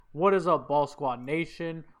What is up, Ball Squad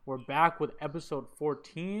Nation? We're back with episode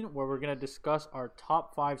 14, where we're going to discuss our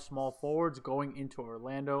top 5 small forwards going into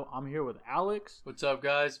Orlando. I'm here with Alex. What's up,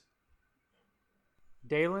 guys?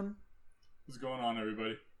 Dalen. What's going on,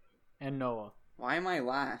 everybody? And Noah. Why am I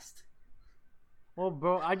last? Well,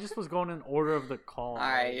 bro, I just was going in order of the call.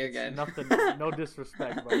 Alright, you're good. Nothing, no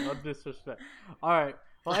disrespect, bro. No disrespect. Alright.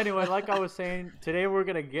 Well, anyway, like I was saying, today we're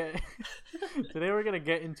gonna get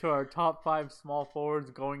into our top 5 small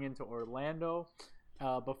forwards going into Orlando.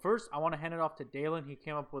 But first, I want to hand it off to Dalen. He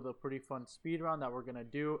came up with a pretty fun speed round that we're gonna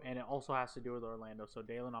do, and it also has to do with Orlando. So,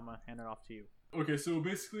 Dalen, I'm gonna hand it off to you. Okay, so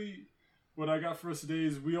basically, what I got for us today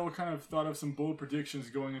is we all kind of thought of some bold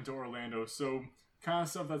predictions going into Orlando. So, kind of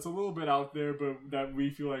stuff that's a little bit out there, but that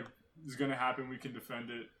we feel like is gonna happen. We can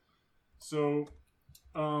defend it. So.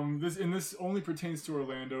 This only pertains to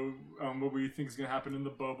Orlando. What we think is going to happen in the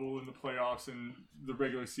bubble, in the playoffs, and the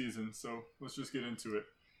regular season. So let's just get into it.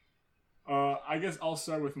 I guess I'll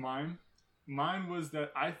start with mine. Mine was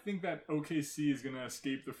that I think that OKC is going to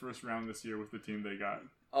escape the first round this year with the team they got.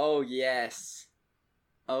 Oh yes.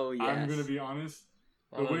 Oh yes. I'm going to be honest.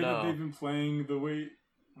 The way that they've been playing,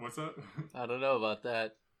 what's up? I don't know about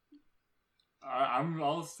that.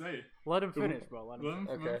 I'll say. Let him finish, bro. Let him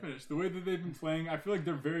finish. The way that they've been playing, I feel like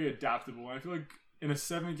they're very adaptable. And I feel like in a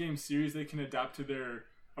 7-game series, they can adapt to their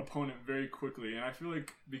opponent very quickly. And I feel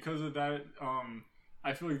like because of that,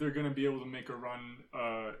 I feel like they're going to be able to make a run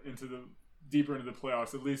deeper into the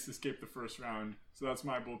playoffs, at least escape the first round. So that's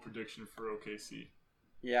my bold prediction for OKC.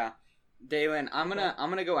 Yeah, Dalen, I'm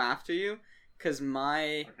gonna go after you because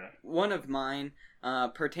one of mine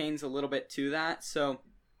pertains a little bit to that. So.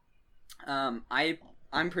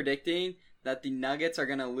 I'm predicting that the Nuggets are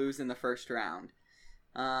gonna lose in the first round.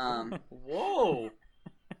 Whoa.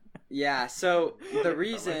 Yeah. So the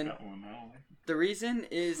reason, I like that one. the reason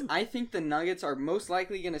is I think the Nuggets are most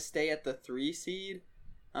likely gonna stay at the 3 seed.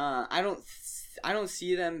 I don't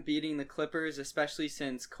see them beating the Clippers, especially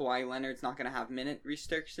since Kawhi Leonard's not gonna have minute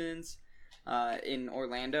restrictions, in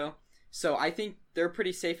Orlando. So I think they're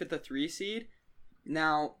pretty safe at the 3 seed.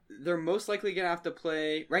 Now, they're most likely going to have to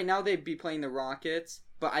play... Right now, they'd be playing the Rockets,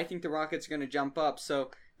 but I think the Rockets are going to jump up.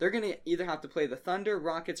 So, they're going to either have to play the Thunder,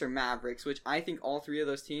 Rockets, or Mavericks, which I think all 3 of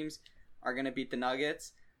those teams are going to beat the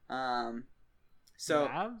Nuggets. Mavs?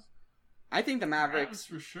 I think the Mavericks... Mavs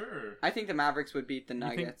for sure. I think the Mavericks would beat the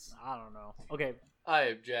Nuggets. I don't know. Okay. I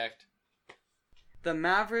object. The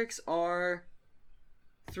Mavericks are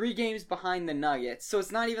 3 games behind the Nuggets, so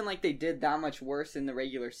it's not even like they did that much worse in the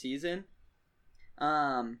regular season.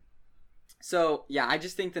 So yeah, I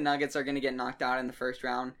just think the Nuggets are going to get knocked out in the first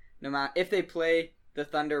round, no matter if they play the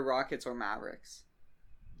Thunder, Rockets, or Mavericks.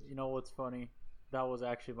 You know what's funny? That was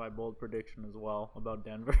actually my bold prediction as well about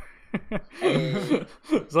Denver. Hey.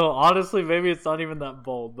 So honestly, maybe it's not even that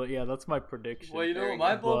bold, but yeah, that's my prediction. Well, you know There what you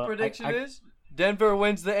my go. bold But prediction I- is? Denver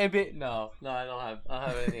wins the NBA. No, I don't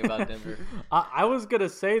have anything about Denver. I was gonna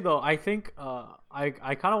say though, I think I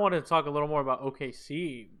kind of wanted to talk a little more about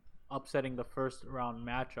OKC upsetting the first round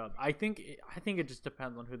matchup. I think it just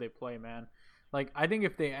depends on who they play, man. Like I think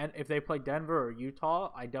if they play Denver or Utah,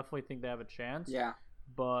 I definitely think they have a chance. Yeah.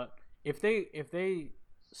 But if they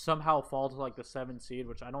somehow fall to like the 7th seed,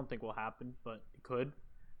 which I don't think will happen, but it could,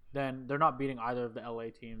 then they're not beating either of the LA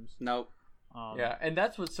teams. Nope. Yeah, and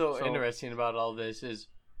that's what's so interesting about all this is,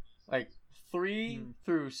 like, 3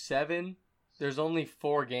 through 7, there's only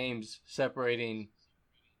 4 games separating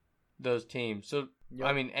those teams. So, Yep.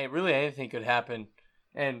 I mean, really anything could happen.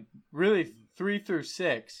 And really, 3 through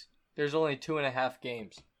 6, there's only 2.5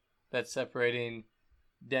 games that's separating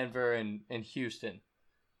Denver and Houston,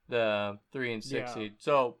 the 3 and 6 Yeah. seed.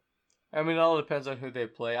 So, I mean, it all depends on who they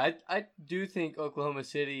play. I do think Oklahoma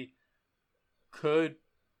City could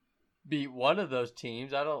beat one of those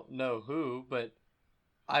teams. I don't know who, but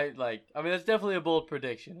I mean, that's definitely a bold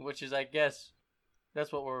prediction, which is, I guess,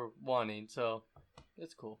 that's what we're wanting. So,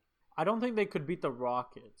 it's cool. I don't think they could beat the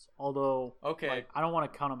Rockets, although Okay. like, I don't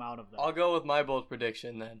want to count them out of that. I'll go with my bold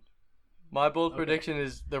prediction then. My bold prediction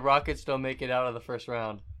is the Rockets don't make it out of the first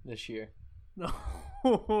round this year. No,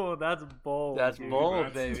 that's bold. That's dude. bold,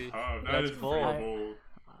 That's baby. tough. That That's is bold. very bold.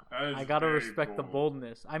 That is I gotta very respect the bold.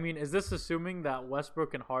 boldness. I mean, is this assuming that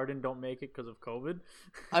Westbrook and Harden don't make it because of COVID?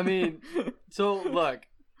 I mean, so look,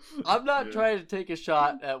 I'm not Yeah. trying to take a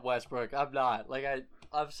shot at Westbrook. I'm not.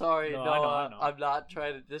 I'm sorry, No, Noah. I know. I'm not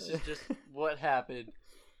trying to. This is just what happened.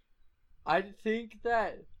 I think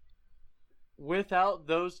that without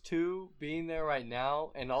those two being there right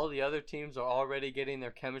now, and all the other teams are already getting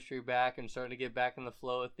their chemistry back and starting to get back in the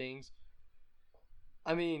flow of things.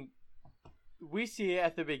 I mean, we see it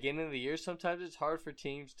at the beginning of the year. Sometimes it's hard for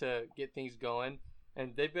teams to get things going.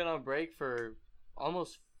 and they've been on break for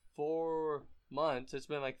almost 4 months. It's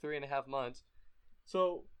been like 3.5 months.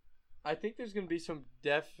 So I think there's going to be some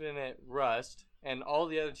definite rust, and all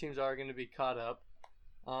the other teams are going to be caught up.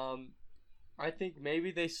 I think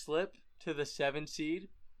maybe they slip to the 7 seed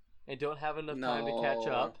and don't have enough time to catch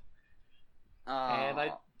up.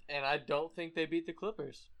 And I don't think they beat the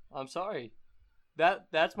Clippers. I'm sorry.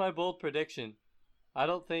 That's my bold prediction. I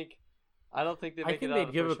don't think they make it out I think of they'd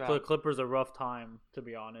the give first the round. Clippers a rough time, to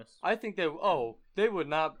be honest. I think they would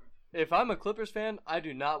not. If I'm a Clippers fan, I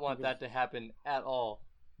do not want that to happen at all.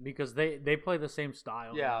 Because they play the same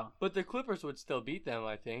style. Yeah, but the Clippers would still beat them,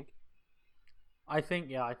 I think. I think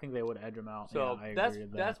they would edge them out. So yeah, I that's agree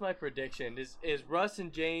with that's my prediction. Is Russ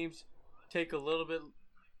and James take a little bit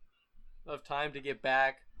of time to get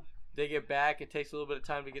back. They get back. It takes a little bit of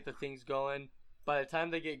time to get the things going. By the time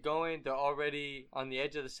they get going, they're already on the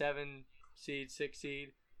edge of the 7 seed, 6 seed.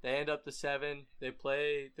 They end up the 7. They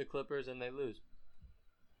play the Clippers and they lose.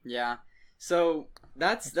 Yeah. So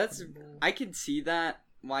that's I can see that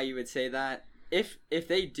why you would say that. If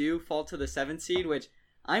they do fall to the 7th seed, which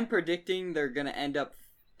I'm predicting they're gonna end up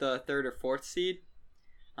the 3rd or 4th seed.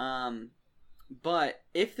 But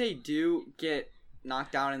if they do get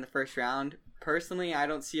knocked out in the first round, personally I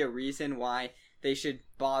don't see a reason why they should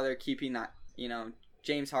bother keeping that,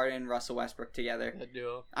 James Harden and Russell Westbrook together. That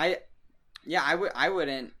duo. I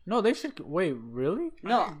wouldn't. No, they should. Wait, really?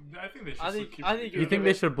 No. I think they should. I think You think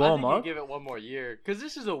they should blow them up? Give it one more year because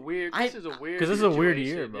this is a weird. Because this is a weird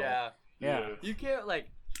year, situation. bro. Yeah. You can't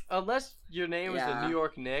unless your name is the Yeah. New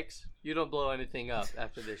York Knicks, you don't blow anything up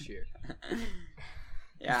after this year.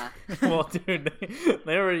 Yeah. Well, dude,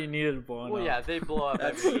 they already needed blowing Well, up. yeah, they blow up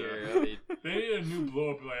every year. I mean, They need a new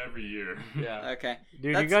blow up every year. yeah. Okay.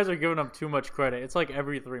 Dude, you guys are giving them too much credit. It's like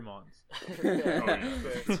every 3 months.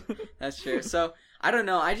 That's true. So I don't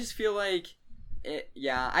know. I just feel like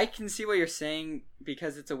I can see what you're saying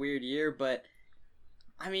because it's a weird year, but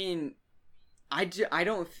I mean, I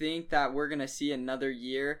don't think that we're gonna see another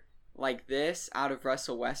year like this out of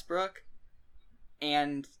Russell Westbrook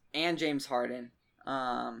and James Harden.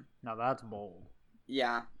 Now that's bold.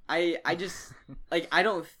 Yeah, I just I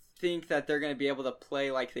don't think that they're gonna be able to play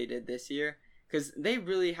like they did this year because they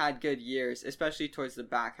really had good years, especially towards the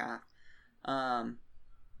back half.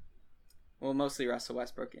 Well, mostly Russell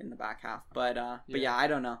Westbrook in the back half, but yeah, I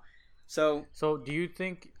don't know. So do you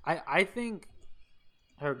think? I think.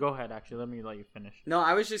 Here, go ahead. Actually, let you finish. no,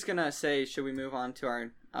 I was just gonna say, should we move on to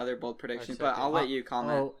our other bold prediction? But I'll let you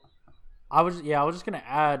comment. I was just gonna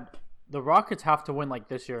add the Rockets have to win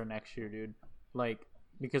this year or next year, dude.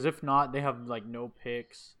 Because if not, they have no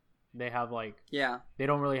picks. They have they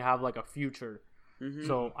don't really have a future. Mm-hmm.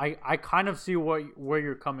 So I kind of see where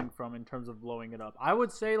you're coming from in terms of blowing it up. I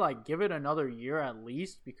would say give it another year at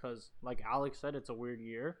least because like Alex said, it's a weird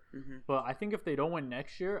year. Mm-hmm. But I think if they don't win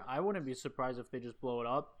next year, I wouldn't be surprised if they just blow it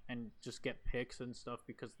up and just get picks and stuff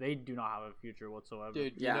because they do not have a future whatsoever.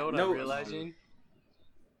 Dude, Yeah, you know what no- I'm realizing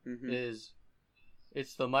Mm-hmm. is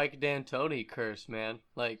it's the Mike D'Antoni curse, man.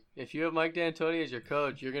 If you have Mike D'Antoni as your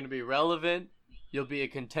coach, you're gonna be relevant. You'll be a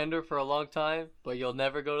contender for a long time, but you'll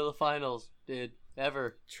never go to the finals, dude.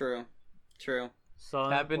 Ever. True.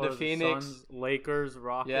 Happened to Phoenix. Suns, Lakers,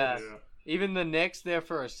 Rockets. Yeah. Even the Knicks there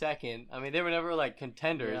for a second. I mean, they were never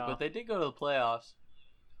contenders, Yeah. but they did go to the playoffs.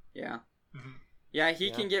 Yeah. Mhm. Yeah, he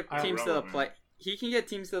Yeah. can get teams to the Relevant. He can get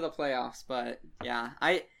teams to the playoffs, but yeah,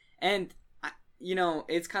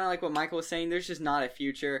 it's kind of like what Michael was saying. There's just not a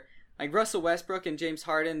future. Russell Westbrook and James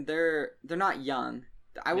Harden, they're not young.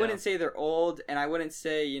 I wouldn't say they're old, and I wouldn't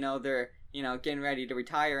say they're getting ready to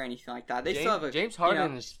retire or anything like that. They still have James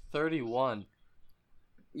Harden is 31.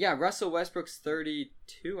 Yeah, Russell Westbrook's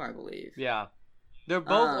 32, I believe. Yeah. They're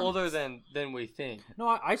both Um, older than we think. No,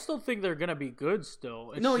 I still think they're gonna be good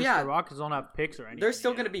still. It's No, just yeah. the Rockets don't have picks or anything. They're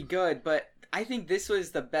still yet. going to be good, but I think this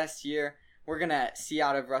was the best year we're going to see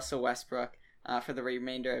out of Russell Westbrook for the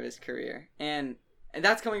remainder of his career. And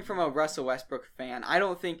that's coming from a Russell Westbrook fan. I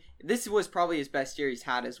don't think this was probably his best year he's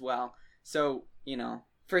had as well. So,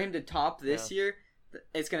 for him to top this year,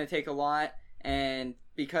 it's going to take a lot. And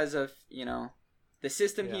because of, the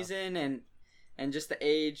system he's in and just the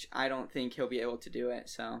age, I don't think he'll be able to do it.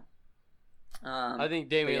 So, I think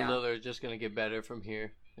Damian yeah. Lillard is just going to get better from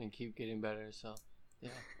here and keep getting better. So,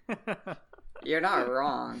 yeah. you're not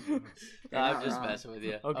wrong. You're I'm not just wrong. messing with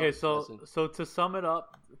you. Okay, I'm so messing. to sum it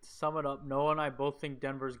up, Noah and I both think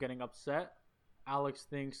Denver's getting upset. Alex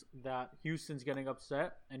thinks that Houston's getting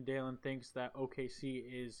upset, and Dalen thinks that OKC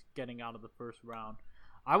is getting out of the first round.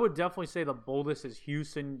 I would definitely say the boldest is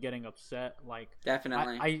Houston getting upset.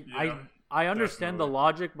 Definitely. I understand the Definitely.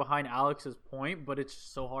 logic behind Alex's point, but it's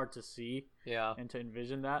just so hard to see Yeah. and to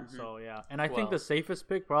envision that. Mhm. So yeah, and I Well- think the safest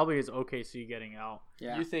pick probably is OKC getting out.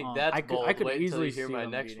 Yeah. You think Um, that's I could- bold? I could Wait till easily you hear see my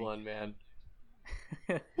them next beating. one, man.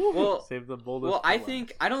 Well, Save the boldest. Well, for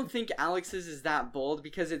last. I don't think Alex's is that bold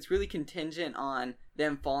because it's really contingent on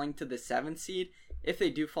them falling to the 7th seed. If they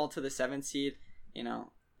do fall to the 7th seed, you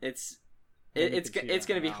know, it's Then you it's can see it's that,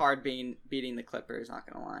 going to be yeah. hard beating the Clippers. Not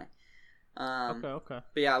going to lie. Okay.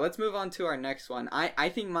 But yeah, let's move on to our next one. I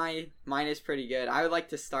think mine is pretty good. I would like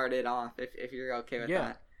to start it off if you're okay with Yeah.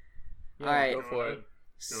 that. Yeah, All right. Go for it.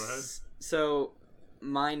 Go ahead. So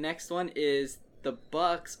my next one is the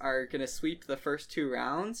Bucks are gonna sweep the first 2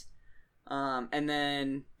 rounds, and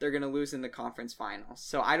then they're gonna lose in the conference finals.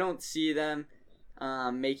 So I don't see them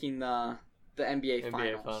making the NBA, NBA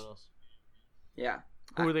finals. finals. Yeah.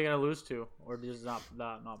 Who are they gonna lose to, or is not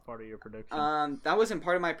that not part of your prediction? That wasn't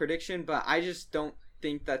part of my prediction, but I just don't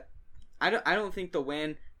think that I don't think the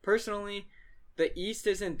win personally. The East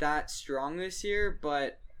isn't that strong this year,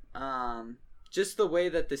 but just the way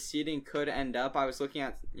that the seeding could end up, I was looking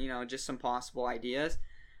at just some possible ideas.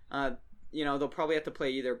 They'll probably have to play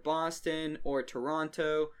either Boston or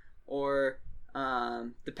Toronto, or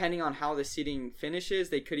depending on how the seeding finishes,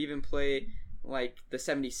 they could even play like the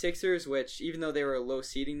 76ers, which even though they were low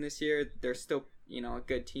seeding this year, they're still a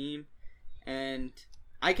good team, and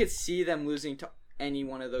I could see them losing to any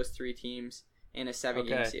one of those 3 teams in a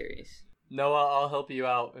 7-game Okay. series. Noah, I'll help you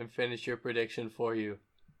out and finish your prediction for you.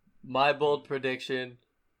 My bold prediction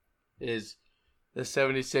is the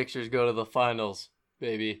 76ers go to the finals,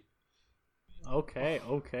 baby. Okay.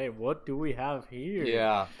 What do we have here?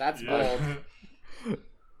 Yeah. That's Yeah. bold.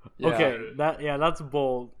 Yeah. Okay, that's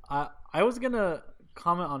bold. I was gonna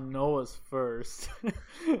comment on Noah's first.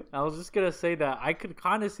 I was just gonna say that I could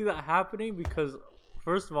kind of see that happening because,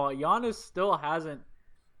 first of all, Giannis still hasn't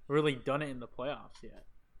really done it in the playoffs yet.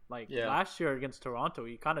 Like Yeah. last year against Toronto,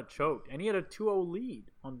 he kind of choked, and he had a 2-0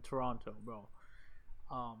 lead on Toronto, bro.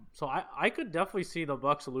 So I could definitely see the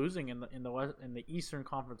Bucks losing in the Eastern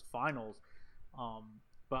Conference Finals.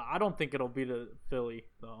 But I don't think it'll be the Philly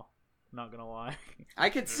though. Not gonna lie. I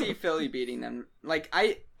could see Philly beating them. Like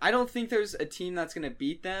I don't think there's a team that's gonna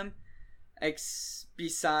beat them,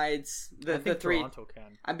 besides I the think 3. Toronto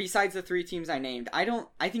can. Besides the 3 teams I named. I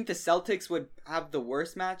think the Celtics would have the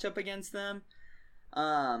worst matchup against them.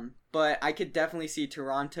 But I could definitely see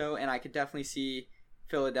Toronto, and I could definitely see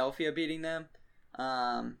Philadelphia beating them.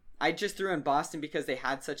 I just threw in Boston because they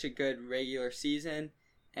had such a good regular season,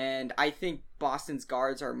 and I think Boston's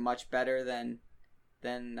guards are much better than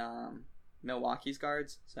Milwaukee's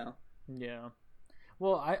guards. So Yeah.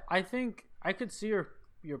 Well, I think I could see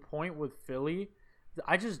your point with Philly.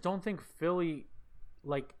 I just don't think Philly,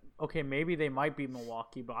 like, okay, maybe they might beat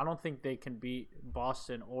Milwaukee, but I don't think they can beat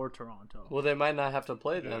Boston or Toronto. Well, they might not have to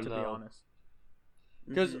play them, to be though. honest.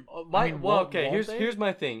 Because mhm. I mean, won't here's they? here's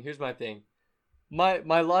my thing.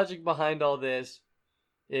 My logic behind all this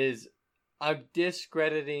is I'm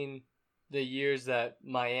discrediting the years that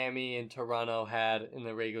Miami and Toronto had in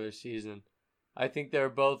the regular season. I think they're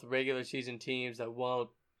both regular season teams that won't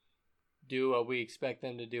do what we expect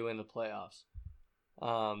them to do in the playoffs.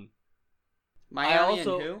 Miami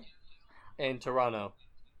also- and who? And Toronto.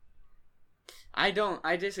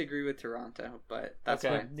 I disagree with Toronto, but that's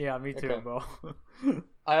Okay. fine. Yeah, me too, Okay. bro.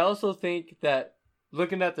 I also think that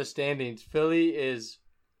looking at the standings, Philly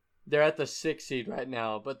they're at the 6th seed right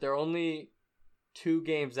now, but they're only 2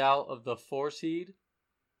 games out of the 4 seed.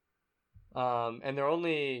 And they're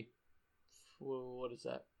only, what is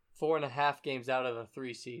that? 4.5 games out of the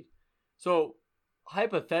 3 seed. So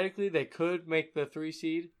hypothetically, they could make the 3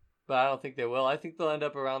 seed, but I don't think they will. I think they'll end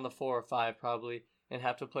up around the 4 or 5 probably, and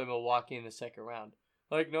have to play Milwaukee in the second round.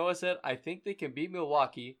 Like Noah said, I think they can beat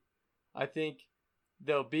Milwaukee. I think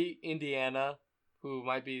they'll beat Indiana, who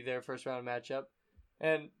might be their first round matchup.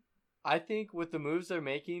 And I think with the moves they're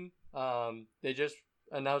making, they just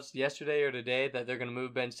announced yesterday or today that they're going to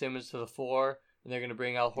move Ben Simmons to the 4, and they're going to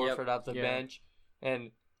bring Al Horford off the Yeah. bench.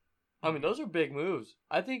 And I mean, those are big moves.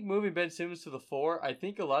 I think moving Ben Simmons to the 4, I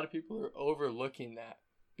think a lot of people are overlooking that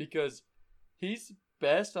because he's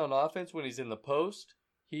best on offense when he's in the post.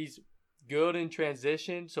 He's good in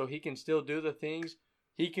transition, so he can still do the things.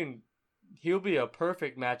 He'll be a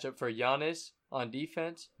perfect matchup for Giannis on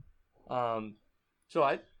defense. So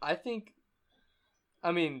I think,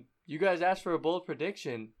 I mean, you guys asked for a bold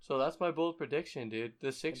prediction, so that's my bold prediction, dude.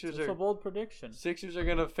 The Sixers it's a bold prediction. Sixers are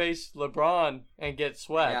gonna face LeBron and get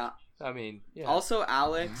swept. Yeah. I mean, yeah. Also,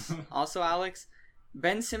 Alex,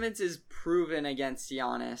 Ben Simmons is proven against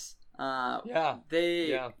Giannis. Yeah.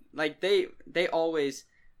 They Yeah. they always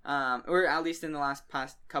or at least in the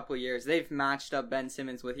past couple of years, they've matched up Ben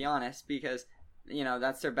Simmons with Giannis because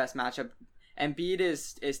that's their best matchup. Embiid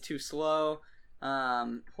is too slow.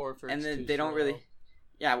 Horford's and then too they don't slow. really.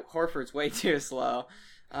 Yeah, Horford's way too slow.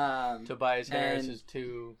 Tobias Harris and- is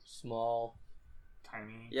too small.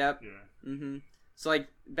 Tiny. Yep. Yeah. Mm-hmm. So like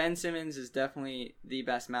Ben Simmons is definitely the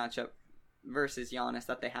best matchup versus Giannis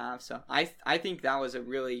that they have. So I think that was a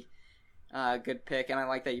really good pick, and I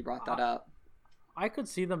like that you brought that up. I could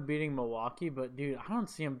see them beating Milwaukee, but dude, I don't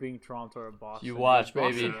see them beating Toronto or Boston. You watch, Dude,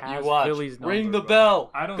 baby. Boston has You watch. Philly's Ring number, the bro.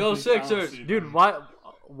 bell. I don't Go think- I don't Sixers. see Dude. them.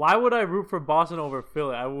 Why would I root for Boston over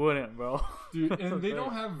Philly? I wouldn't, bro. Dude, That's and what they I'm don't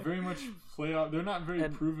saying. have very much playoff. They're not very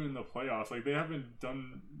And- proven in the playoffs. Like they haven't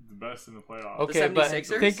done the best in the playoffs. Okay, but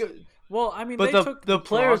 76ers? think. Well, I mean, But they the- took the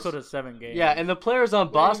players- Toronto to 7 games. Yeah, and the players on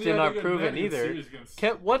Well, Boston yeah, they aren't got proven mad in the either. series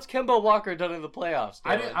against- What's Kemba Walker done in the playoffs?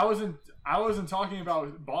 I Dylan? didn't. I wasn't talking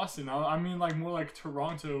about Boston. I mean, like more like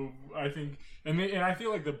Toronto. I think, and I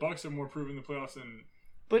feel like the Bucks are more proven in the playoffs than.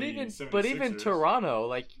 But the even 76ers. Toronto,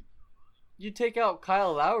 like you take out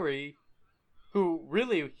Kyle Lowry, who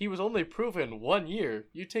really he was only proven 1 year.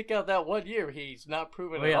 You take out that 1 year, he's not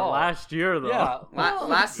proven Oh, at yeah, all. last year though. Yeah,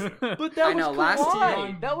 Last but that I was know, Kawhi. last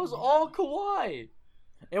year- That was all Kawhi.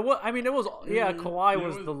 It was. I mean, it was. Yeah, Kawhi Yeah,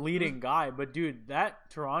 was it was- the leading guy, but dude, that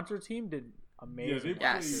Toronto team did amazing.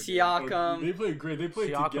 Yeah, played- Siakam. They played great. They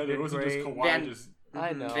played Siakam together. did It wasn't great. just Kawhi. Van- just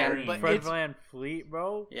I know, Van- but Fred it's Van Fleet,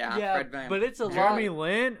 bro. Yeah, yeah, Fred Van. but it's a Jeremy lot.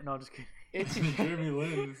 Lin. No, just kidding. It's Jeremy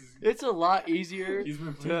Lin. it's a lot easier. He's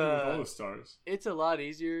been playing with all the stars. It's a lot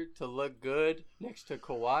easier to look good next to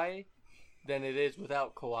Kawhi than it is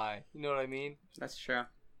without Kawhi. You know what I mean? That's true.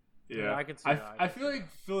 Yeah, I can see I, that. I feel like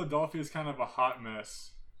Philadelphia is kind of a hot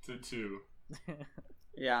mess too.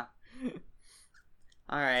 Yeah.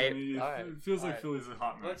 All I right. mean, All right. it feels like All right. Philly's a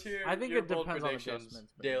hot mess. Let's hear. I think your it bold depends on predictions,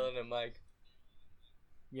 adjustments, but- Dalen and Mike.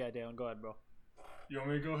 Yeah, Dalen, go ahead, bro. You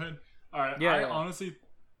want me to go ahead? All right. Yeah, I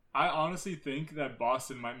yeah. honestly think that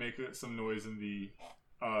Boston might make some noise in the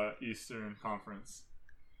Eastern Conference.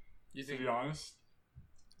 You To think be honest,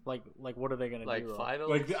 Like, what are they gonna like do? though? finals?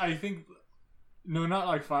 like I think. No, not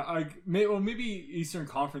like maybe Eastern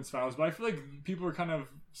Conference Finals, but I feel like people are kind of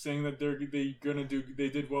saying that they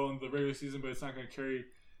did well in the regular season, but it's not gonna carry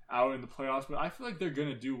out in the playoffs. But I feel like they're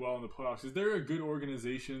gonna do well in the playoffs because they're a good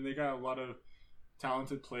organization. They got a lot of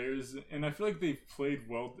talented players, and I feel like they've played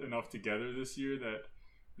well enough together this year that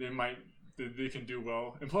they can do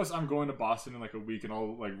well. And plus, I'm going to Boston in like a week, and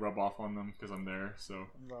I'll like rub off on them because I'm there. So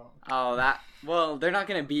Bro. Oh, well, they're not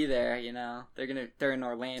gonna be there. They're in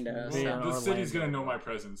Orlando. Yeah, the So, Orlando. city's gonna know my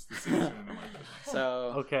presence. The city's gonna know my presence.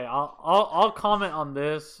 so Okay, I'll comment on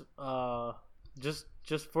this.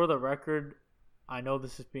 Just for the record, I know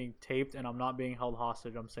this is being taped, and I'm not being held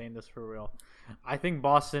hostage. I'm saying this for real. I think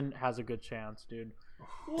Boston has a good chance, dude.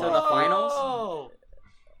 To the finals? Whoa!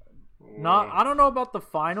 I don't know about the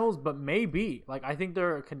finals, but maybe. Like, I think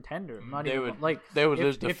they're a contender. I'm not They even would like they would if-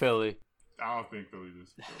 lose to if- Philly. I don't think they'll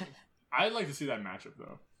lose. I'd like to see that matchup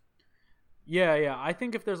though. Yeah. I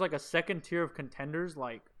think if there's like a second tier of contenders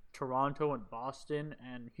like Toronto and Boston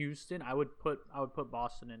and Houston, I would put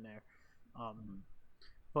Boston in there.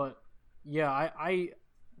 But yeah,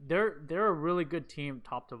 they're a really good team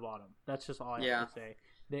top to bottom. That's just all I have to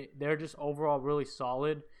say. They're just overall really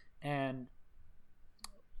solid, and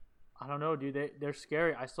I don't know, dude. They're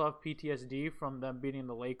scary. I still have PTSD from them beating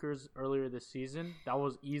the Lakers earlier this season. That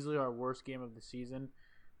was easily our worst game of the season.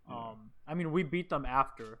 I mean, we beat them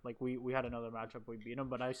after. Like, we had another matchup, we beat them,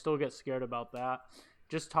 but I still get scared about that.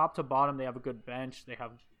 Just top to bottom, they have a good bench. They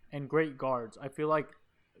have and great guards. I feel like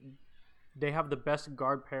they have the best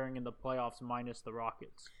guard pairing in the playoffs, minus the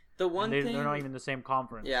Rockets. the one And thing they're not even in the same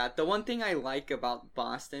conference. Yeah, the one thing I like about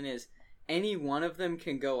Boston is any one of them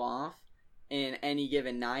can go off in any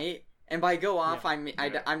given night. And by go off,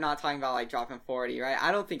 Yeah. I'm not talking about like dropping 40, right?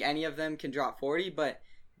 I don't think any of them can drop 40, but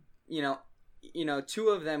you know, two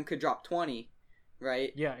of them could drop 20,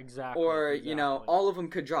 right? Yeah, exactly. Or exactly. all of them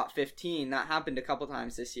could drop 15. That happened a couple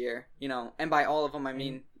times this year. And by all of them, I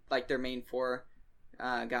mean like their main four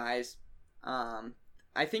guys.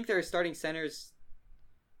 I think their starting center's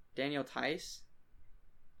Daniel Tice.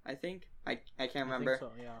 I think I can't remember. I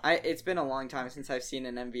think so, yeah. It's been a long time since I've seen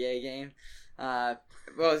an NBA game.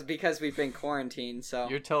 Well, it's because we've been quarantined. So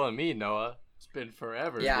You're telling me, Noah. It's been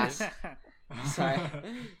forever. Yeah. dude.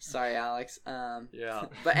 sorry, Alex. Yeah.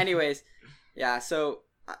 But anyways, yeah. So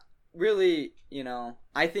really,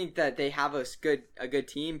 I think that they have a good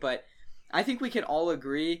team, but I think we can all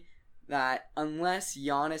agree that unless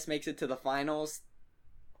Giannis makes it to the finals,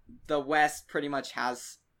 the West pretty much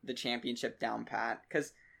has the championship down pat.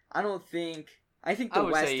 Because I think I the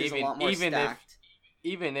would West say is even- a lot more even if- stacked.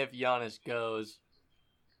 even if Giannis goes,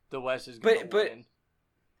 the West is going to But- win.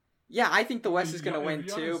 Yeah, I think the West If is going to Gian- win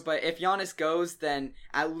if too. Giannis- But if Giannis goes, then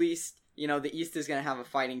at least the East is going to have a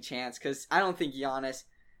fighting chance. Because I don't think Giannis,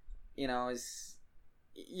 is.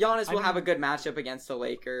 Giannis will have a good matchup against the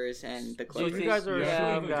Lakers and the Do you Clippers. you guys are Yeah,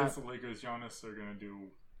 assuming that against the Lakers, Giannis are gonna do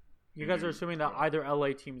you guys are assuming that either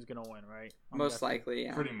LA team's gonna win, right? I'm Most guessing. likely,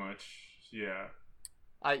 yeah. pretty much. Yeah.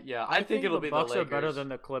 I think it'll the be Bucks the Lakers. are better than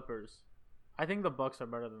the Clippers. I think the Bucks are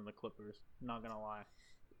better than the Clippers. Not gonna lie.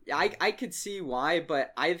 Yeah, I could see why,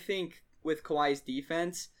 but I think with Kawhi's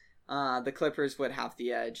defense, the Clippers would have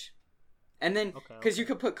the edge. And then, Okay, because you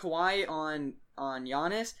could put Kawhi on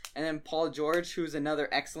Giannis, and then Paul George, who's another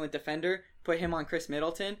excellent defender, put him on Chris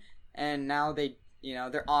Middleton, and now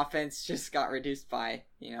their offense just got reduced by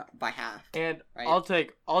half. And Right. I'll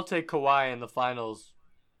take Kawhi in the finals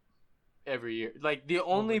every year. Like the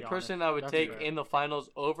only Giannis. person I would That's take fair. in the finals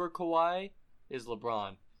over Kawhi is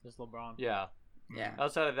LeBron. It's LeBron. Yeah. Yeah.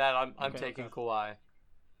 Outside of that, I'm Okay, taking okay. Kawhi.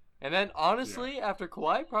 And then honestly, after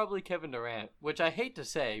Kawhi, probably Kevin Durant, which I hate to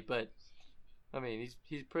say, but I mean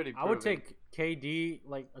he's pretty. I would proven. take KD,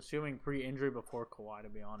 like assuming pre-injury before Kawhi, to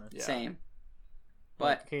be honest. Yeah. Same.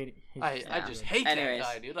 Like, But KD, he's I Yeah. just hate Anyways.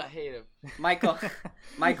 that guy, dude. I hate him.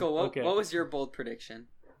 Michael, what Okay. was your bold prediction?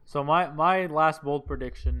 So my last bold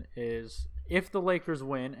prediction is if the Lakers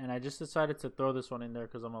win, and I just decided to throw this one in there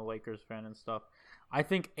because I'm a Lakers fan and stuff. I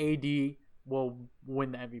think AD will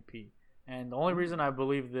win the MVP, and the only reason I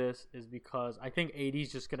believe this is because I think AD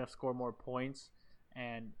is just gonna score more points,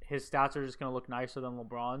 and his stats are just gonna look nicer than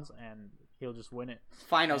LeBron's, and he'll just win it.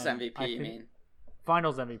 Finals And MVP, I you think- mean?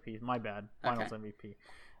 Finals MVP, my bad. Finals Okay. MVP.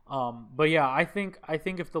 But yeah, I think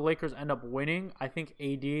if the Lakers end up winning, I think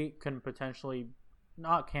AD can potentially,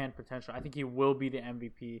 I think he will be the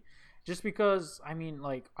MVP. Just because I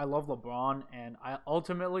love LeBron, and I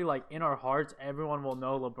ultimately in our hearts everyone will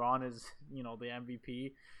know LeBron is the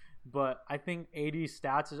MVP. But I think AD's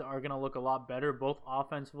stats are gonna look a lot better both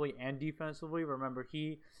offensively and defensively. Remember,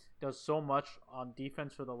 he does so much on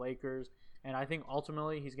defense for the Lakers. And I think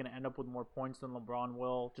ultimately he's going to end up with more points than LeBron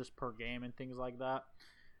will just per game and things like that.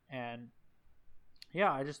 And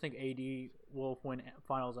yeah, I just think AD will win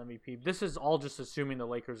Finals MVP. This is all just assuming the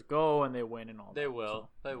Lakers go and they win and all They that. will.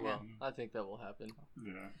 They will. Yeah. I think that will happen.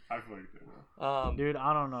 Yeah. I feel like they will. So, dude,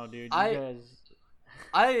 I don't know, dude. You I- guys.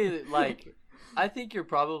 I think you're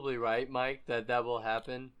probably right, Mike, that will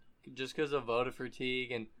happen just because of voter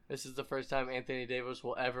fatigue, and this is the first time Anthony Davis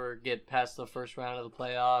will ever get past the first round of the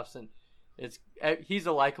playoffs, and he's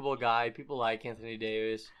a likable guy. People like Anthony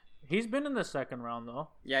Davis. He's been in the second round, though.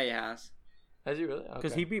 Yeah, he has. Has he really?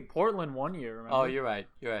 Because Okay. he beat Portland one year, remember? Oh, you're right.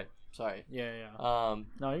 You're right. Sorry. Yeah.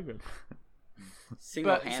 No, you're good.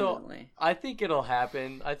 Single-handedly. I think it'll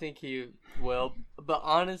happen. I think he will. But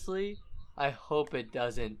honestly, I hope it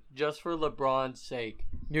doesn't, just for LeBron's sake.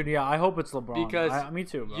 Dude, yeah, I hope it's LeBron. Because me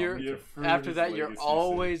too, bro. you're- Me Yeah, too. for After his that, you're legacy's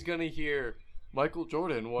always sake. gonna hear Michael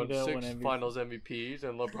Jordan won He didn't 6 win MVP. Finals MVPs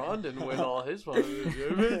and LeBron didn't win all his finals.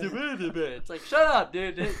 It's like, shut up,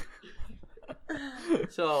 dude.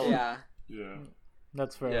 So Yeah. Yeah.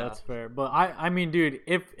 That's fair. Yeah. That's fair. But I mean, dude,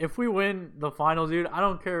 if we win the finals, dude, I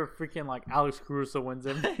don't care if freaking Alex Caruso wins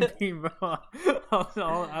MVP, bro.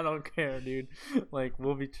 I don't care, dude.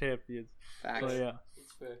 We'll be champions. Facts. So yeah.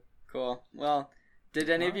 That's fair. Cool. Well, did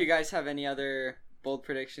any of you guys have any other bold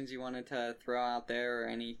predictions you wanted to throw out there, or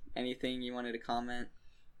anything you wanted to comment?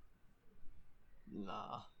 Nah.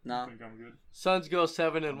 I No. think I'm good. Suns go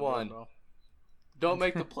 7-1. Bro. Don't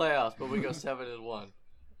make the playoffs, but we go 7-1.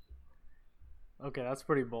 Okay, that's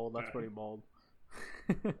pretty bold. That's Yeah. pretty bold.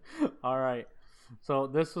 All right. So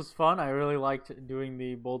this was fun. I really liked doing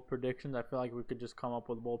the bold predictions. I feel like we could just come up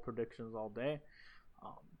with bold predictions all day.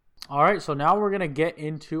 All right, so now we're going to get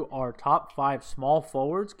into our top 5 small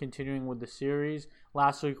forwards, continuing with the series.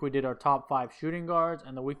 Last week we did our top 5 shooting guards,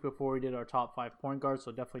 and the week before we did our top 5 point guards,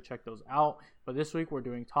 so definitely check those out. But this week we're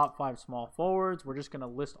doing top 5 small forwards. We're just going to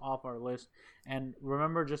list off our list. And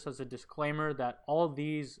remember, just as a disclaimer, that all of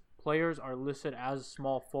these players are listed as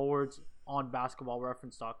small forwards on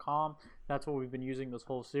basketballreference.com. That's what we've been using this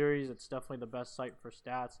whole series. It's definitely the best site for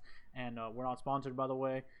stats, and we're not sponsored, by the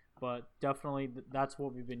way. But definitely, that's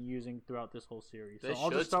what we've been using throughout this whole series. They So I'll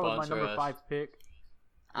should just start with my sponsor number us. 5 pick.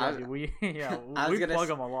 I Yeah, was, dude, we I was we gonna plug s-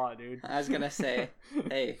 them a lot, dude. I was gonna say,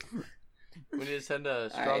 hey, We need to send a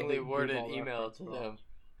right. strongly Big worded ball email reference, to bro.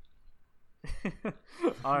 them.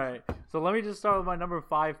 All right, so let me just start with my number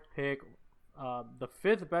 5 pick. The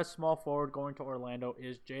 5th best small forward going to Orlando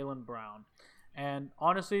is Jaylen Brown, and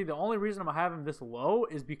honestly, the only reason I'm having him this low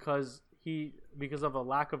is because of a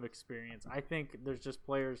lack of experience. I think there's just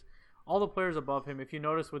players all the players above him. If you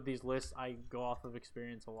notice with these lists, I go off of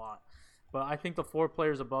experience a lot. But I think the 4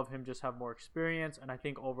 players above him just have more experience, and I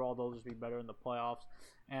think overall they'll just be better in the playoffs.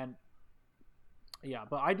 And yeah,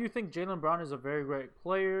 but I do think Jaylen Brown is a very great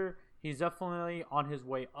player. He's definitely on his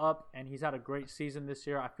way up, and he's had a great season this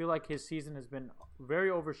year. I feel like his season has been very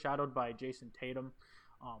overshadowed by Jason Tatum.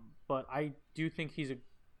 But I do think he's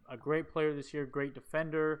a great player this year, great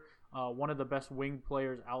defender, one of the best wing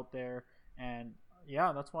players out there. And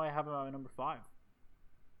yeah, that's why I have him at number 5.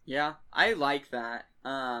 Yeah, I like that.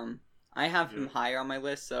 I have him higher on my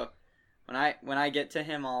list, so when I get to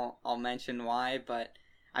him, I'll mention why. But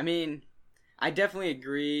I mean, I definitely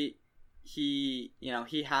agree. He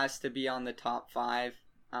has to be on the top 5,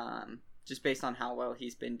 just based on how well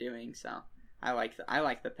he's been doing. So I like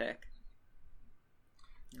the pick.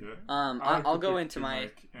 Yeah. I'll go into my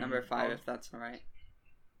number 5 if that's all right.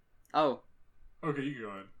 Oh. Okay, you go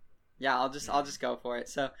ahead. Yeah, I'll just go for it.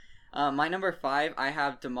 So, my number 5, I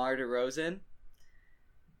have DeMar DeRozan.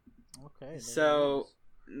 Okay. So,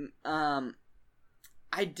 I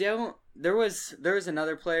don't. There was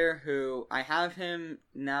another player who I have him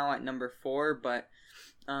now at number 4, but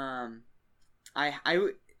I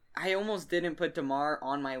almost didn't put DeMar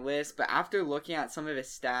on my list, but after looking at some of his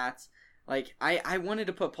stats, like I wanted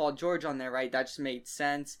to put Paul George on there, right? That just made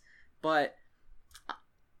sense, but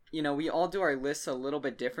we all do our lists a little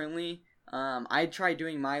bit differently. I tried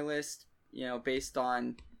doing my list, based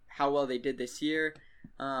on how well they did this year.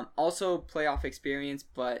 Also playoff experience,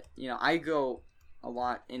 but I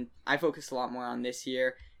focus a lot more on this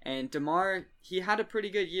year. And DeMar, he had a pretty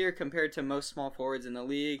good year compared to most small forwards in the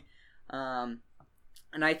league. And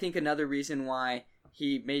I think another reason why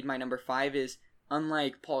he made my number 5 is,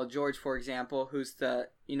 unlike Paul George, for example, who's the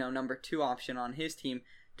number 2 option on his team,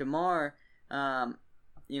 DeMar,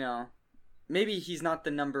 maybe he's not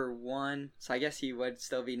the number 1, so I guess he would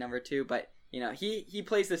still be number 2. But he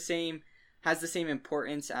plays has the same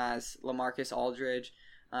importance as LaMarcus Aldridge.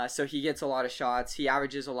 So he gets a lot of shots. He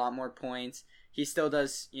averages a lot more points. He still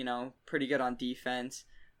does, pretty good on defense.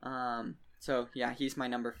 So yeah, he's my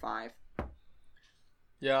number 5.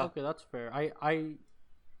 Yeah. Okay, that's fair.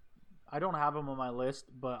 I don't have him on my list,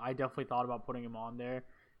 but I definitely thought about putting him on there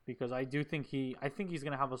because I think he's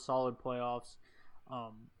gonna have a solid playoffs.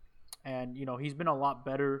 And he's been a lot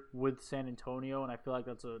better with San Antonio, and I feel like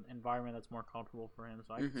that's an environment that's more comfortable for him.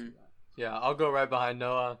 So I can see that. Yeah, I'll go right behind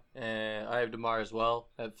Noah, and I have DeMar as well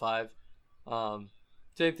at 5.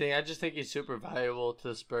 Same thing. I just think he's super valuable to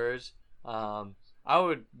the Spurs. I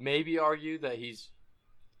would maybe argue that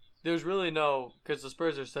there's really no, because the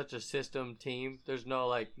Spurs are such a system team, there's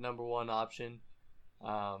no number 1 option.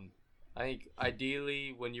 I think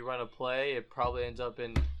ideally when you run a play, it probably ends up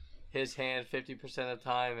in his hand 50% of the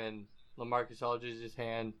time and LaMarcus Aldridge's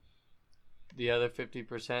hand the other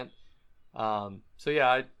 50%. So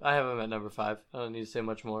yeah, I have him at number 5. I don't need to say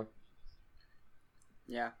much more.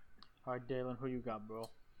 Yeah. All right, Dalen, who you got, bro?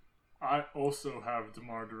 I also have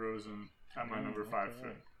DeMar DeRozan at my number 5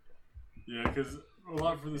 pick. Yeah, because a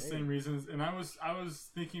lot for the same reasons. And I was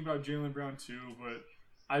thinking about Jaylen Brown too, but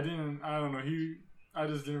I don't know. I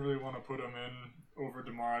just didn't really want to put him in over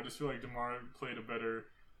DeMar. I just feel like DeMar played a better.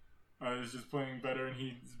 Is just playing better, and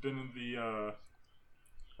he's been in the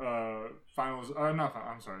finals.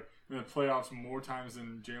 I'm sorry, in the playoffs more times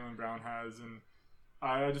than Jaylen Brown has, and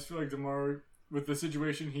I just feel like DeMar, with the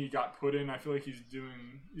situation he got put in, I feel like he's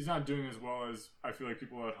not doing as well as I feel like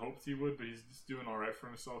people had hoped he would, but he's just doing all right for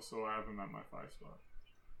himself. So I have him at my 5 spot.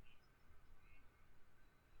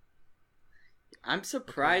 I'm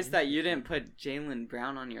surprised that you didn't put Jaylen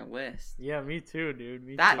Brown on your list. Yeah, me too, dude.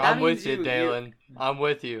 Me too. I'm with you, Dalen. I'm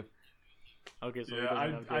with you. Okay, so yeah, I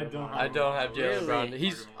don't have Jaylen Brown.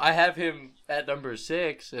 I have him at number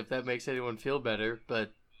 6, if that makes anyone feel better.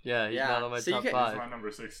 But yeah, he's not on my top 5. He's my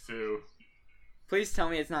number 6 too. Please tell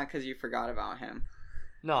me it's not because you forgot about him.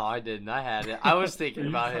 No, I didn't. I had it. I was thinking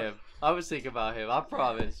about him. I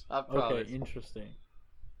promise. Okay, interesting.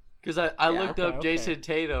 Because I looked up Jason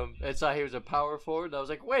Tatum and saw he was a power forward. And I was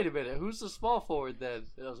like, wait a minute, who's the small forward then?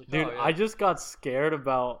 And I was like, dude, oh, yeah. I just got scared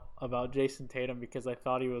about Jason Tatum because I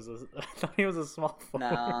thought he was a small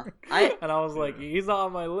forward. No, and I was like, he's not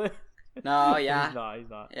on my list. No, yeah, he's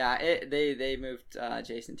not. Yeah, they moved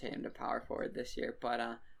Jason Tatum to power forward this year, but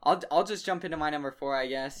I'll just jump into my number 4. I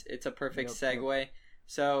guess it's a perfect segue. Yep.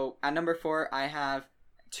 So at number 4, I have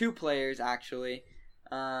 2 players actually.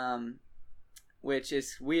 Which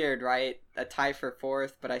is weird, right? A tie for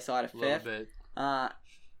 4th, but I saw it a 5th. A little bit.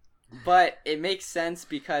 But it makes sense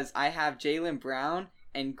because I have Jaylen Brown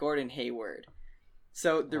and Gordon Hayward.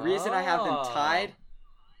 So the reason I have them tied...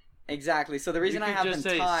 Exactly. So the reason I have them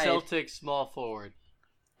tied... Celtics small forward.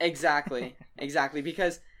 Exactly,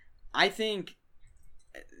 because I think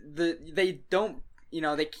they don't,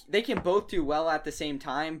 they can both do well at the same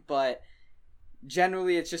time, but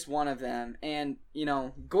generally it's just one of them. And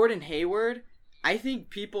Gordon Hayward, I think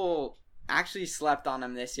people actually slept on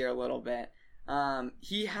him this year a little bit.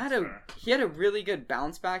 He had a really good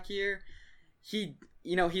bounce back year. He's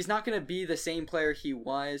not going to be the same player he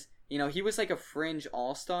was. He was like a fringe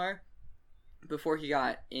all-star before he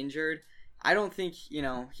got injured. I don't think,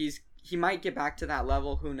 he might get back to that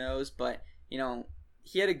level, who knows, but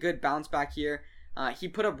he had a good bounce back year. He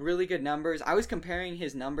put up really good numbers. I was comparing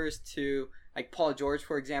his numbers to like Paul George,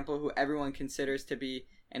 for example, who everyone considers to be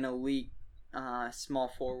an elite small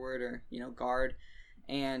forward or guard,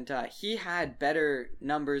 and he had better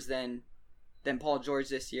numbers than Paul George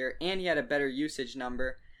this year, and he had a better usage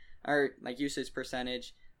number, or like usage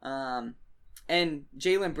percentage. And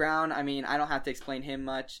Jaylen Brown, I mean, I don't have to explain him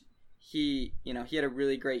much. He had a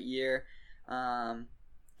really great year.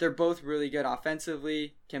 They're both really good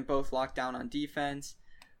offensively, can both lock down on defense.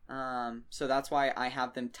 So that's why I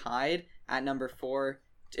have them tied at number 4.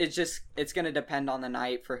 It's going to depend on the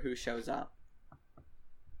night for who shows up.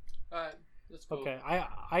 All right, let's go. Okay,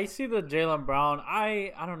 I see the Jaylen Brown.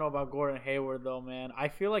 I don't know about Gordon Hayward though, man. I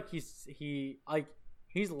feel like he's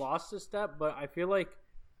lost a step, but I feel like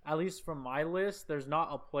at least from my list, there's not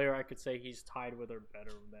a player I could say he's tied with or better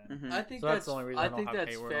than. Mm-hmm. I think So that's the only reason I don't have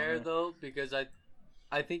that's Hayward fair on there. though, because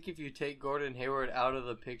I think if you take Gordon Hayward out of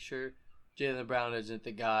the picture, Jaylen Brown isn't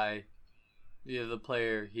the guy, the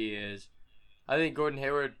player he is. I think Gordon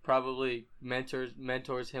Hayward probably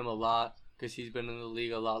mentors him a lot because he's been in the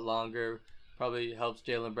league a lot longer. Probably helps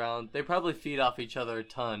Jaylen Brown. They probably feed off each other a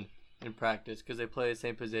ton in practice because they play the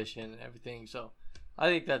same position and everything. So I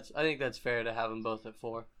think that's fair to have them both at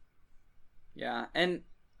 4. Yeah, and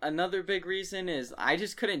another big reason is I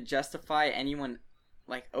just couldn't justify anyone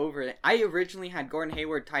like over it. I originally had Gordon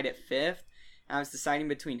Hayward tied at 5th, and I was deciding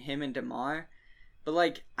between him and DeMar. But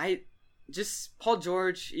like Paul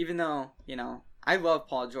George, even though, I love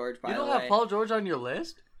Paul George, by the way. You don't have Paul George on your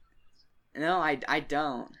list? No, I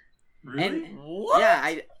don't. Really? And What?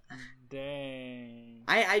 yeah, Dang.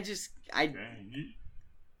 Dang,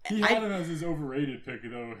 he had him as his overrated pick,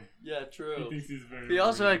 though. Yeah, He true. thinks he's very. He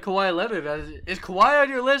also had overrated. Kawhi Leonard. Is Kawhi on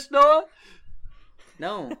your list, Noah?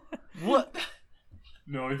 no. What?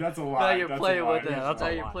 No, that's a lie. Now you're That's a playing lie. with it. Yeah, that's Now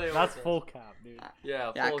a you're lot. playing That's with it. full cap, dude.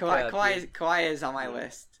 Yeah, Yeah, full Kawhi, cap, dude. Kawhi is on my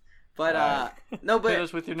list. But Hit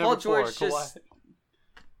us with your Paul number 4, George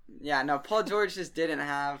Kawhi. Paul George just didn't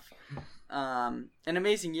have an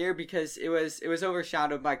amazing year because it was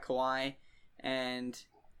overshadowed by Kawhi, and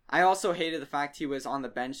I also hated the fact he was on the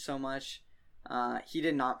bench so much. He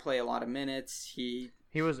did not play a lot of minutes. He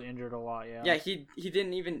was injured a lot, yeah. Yeah, he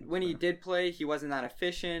didn't even, when he did play, he wasn't that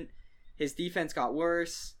efficient. His defense got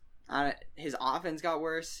worse. His offense got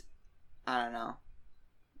worse. I don't know.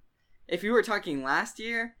 If you were talking last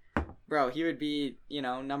year, bro, he would be,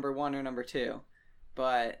 number 1 or number 2.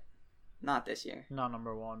 But not this year. Not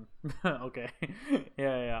number 1. Okay.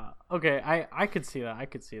 Yeah. Okay, I could see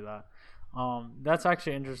that. That's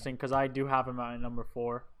actually interesting because I do have him at number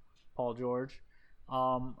 4, Paul George.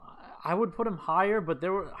 I would put him higher, but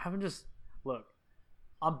look,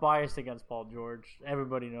 I'm biased against Paul George.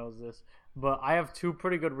 Everybody knows this. But I have 2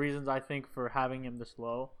 pretty good reasons, I think, for having him this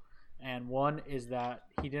low. And one is that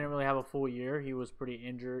he didn't really have a full year. He was pretty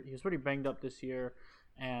injured. He was pretty banged up this year.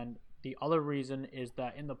 And the other reason is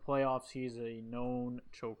that in the playoffs, he's a known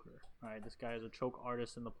choker. Right? This guy is a choke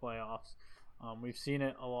artist in the playoffs. We've seen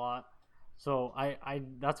it a lot. So I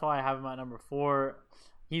that's why I have him at number 4.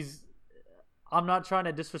 I'm not trying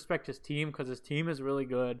to disrespect his team because his team is really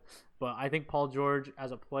good, but I think Paul George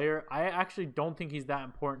as a player, I actually don't think he's that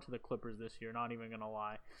important to the Clippers this year, not even going to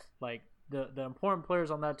lie. Like, the important players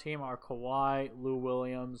on that team are Kawhi, Lou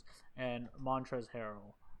Williams, and Montrezl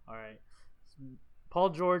Harrell. All right.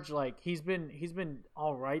 Paul George, like, he's been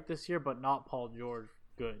all right this year, but not Paul George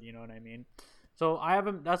good, you know what I mean? So I have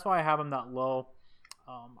him, that's why I have him that low.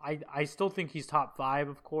 I still think he's top 5,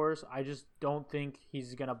 of course. I just don't think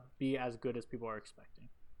he's going to be as good as people are expecting.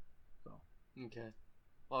 So Okay.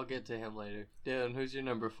 I'll get to him later. Dylan, who's your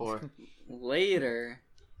number 4? Later.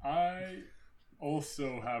 I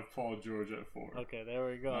also have Paul George at 4. okay, there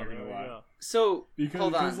we go. Not There gonna we lie. go. So, Because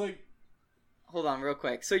hold on. it's like, Hold on real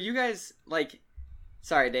quick. So you guys, like,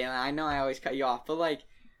 sorry, Dalen, I know I always cut you off, but like,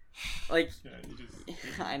 yeah, you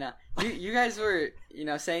just. I know. You guys were,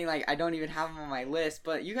 saying, like, I don't even have him on my list,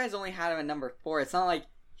 but you guys only had him at number 4. It's not like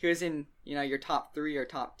he was in your top 3 or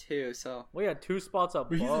top 2. So We had 2 spots But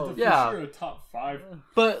he's above. for Yeah. sure a top 5.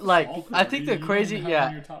 But like, All I for think it. the You crazy, don't even have him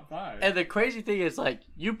in yeah, your top 5. and the crazy thing is like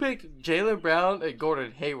you pick Jaylen Brown and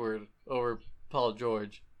Gordon Hayward over Paul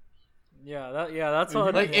George. That's Well,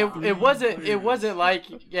 what. Like Yeah. it wasn't like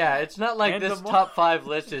it's not like And this the mo- top 5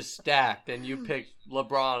 list is stacked and you picked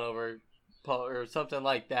LeBron over Paul or something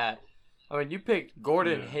like that. I mean, you picked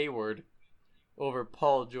Gordon Yeah. Hayward over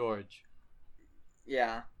Paul George.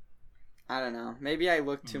 yeah, I don't know. Maybe I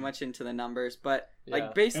looked too much into the numbers, but Yeah.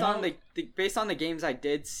 like based And on based on the games I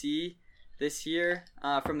did see this year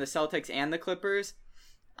from the Celtics and the Clippers,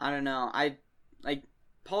 I don't know. I like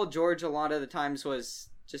Paul George a lot of the times was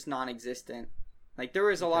just non-existent. Like there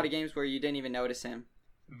was a lot of games where you didn't even notice him.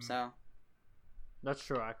 Mhm. So That's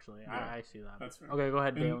true, actually. Yeah, I see that. that's fair. Okay, go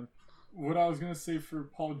ahead, And- Dalen. What I was gonna say for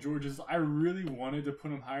Paul George is I really wanted to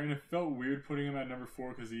put him higher, and it felt weird putting him at number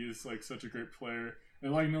 4 because he is like such a great player.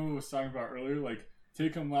 And like Noah was talking about earlier, like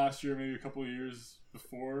take him last year, maybe a couple of years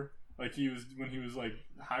before, like he was when he was like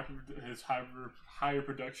higher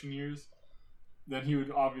production years, then he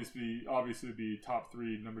would obviously be top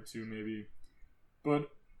 3, number 2 maybe. But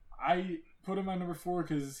I put him at number 4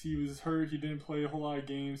 because he was hurt. He didn't play a whole lot of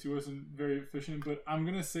games. He wasn't very efficient. But I'm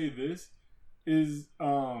gonna say this is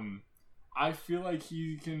I feel like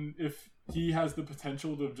he can, if he has the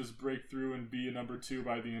potential to just break through and be a number 2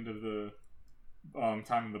 by the end of the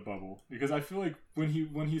time in the bubble. Because I feel like when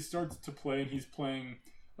he starts to play and he's playing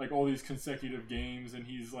like all these consecutive games and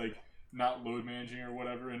he's like not load managing or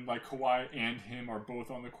whatever, and like Kawhi and him are both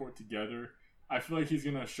on the court together, I feel like he's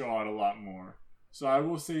gonna show out a lot more. So I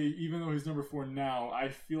will say, even though he's number 4 now, I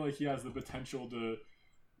feel like he has the potential to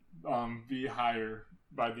be higher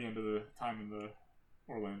by the end of the time in the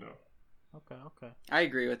Orlando. Okay. I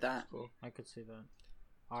agree with that. I could see that.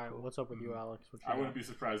 All right, what's up with you, Alex? What you I got? wouldn't be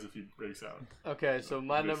surprised if he breaks out. Okay, so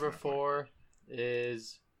my Based number on that point. 4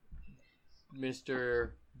 is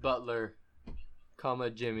Mr. Butler,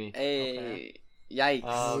 Jimmy. Hey, yikes.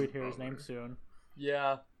 Oh, Um, we'd hear his name soon.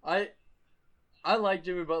 Yeah, I like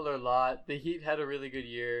Jimmy Butler a lot. The Heat had a really good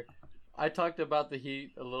year. I talked about the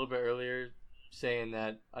Heat a little bit earlier, saying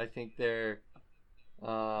that I think their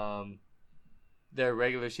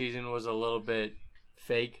regular season was a little bit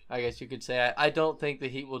fake, I guess you could say. I don't think the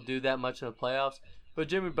Heat will do that much in the playoffs, but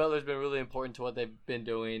Jimmy Butler's been really important to what they've been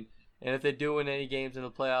doing. And if they do win any games in the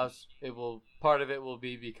playoffs, part of it will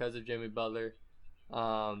be because of Jimmy Butler.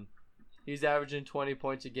 He's averaging 20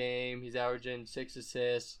 points a game. He's averaging 6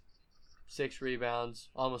 assists, 6 rebounds,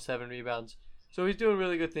 almost 7 rebounds. So he's doing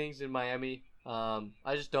really good things in Miami.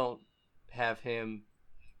 I just don't have him.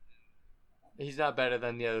 He's not better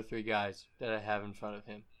than the other 3 guys that I have in front of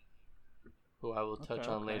him, who I will touch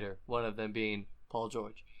on Okay. later. One of them being Paul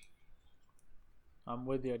George. I'm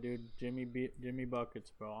with you, dude. Jimmy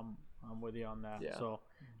buckets, bro. I'm with you on that. Yeah. So,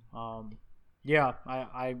 yeah,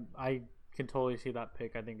 I can totally see that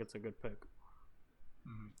pick. I think it's a good pick.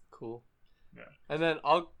 Cool. Yeah. And then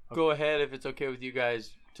I'll go ahead, if it's okay with you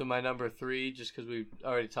guys, to my number 3, just because we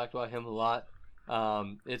already talked about him a lot.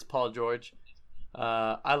 It's Paul George.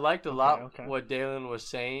 I liked a lot okay. what Dalen was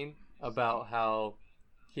saying about how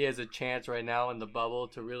he has a chance right now in the bubble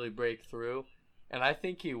to really break through. And I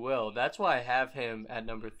think he will. That's why I have him at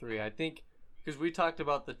number 3. I think because we talked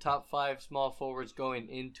about the top 5 small forwards going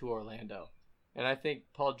into Orlando. And I think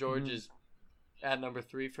Paul George is at number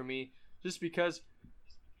 3 for me just because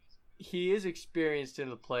he is experienced in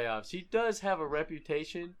the playoffs. He does have a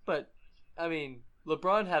reputation, but, I mean,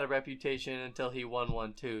 LeBron had a reputation until he won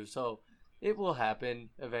one too. So it will happen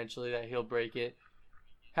eventually that he'll break it.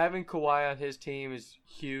 Having Kawhi on his team is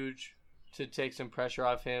huge to take some pressure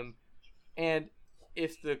off him. And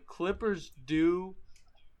if the Clippers do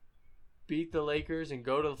beat the Lakers and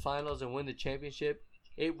go to the finals and win the championship,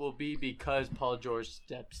 it will be because Paul George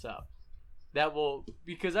steps up.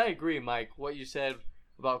 Because I agree, Mike, what you said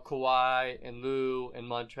about Kawhi and Lou and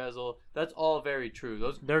Montrezl, that's all very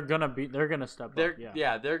true. They're gonna step up.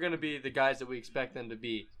 Yeah. They're gonna be the guys that we expect them to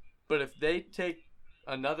be. But if they take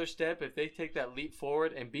another step, if they take that leap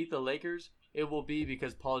forward and beat the Lakers, it will be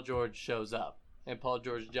because Paul George shows up and Paul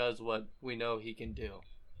George does what we know he can do.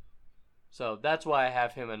 So that's why I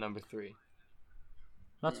have him at number 3.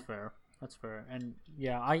 That's fair. And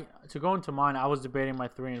yeah, to go into mine, I was debating my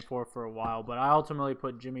 3 and 4 for a while, but I ultimately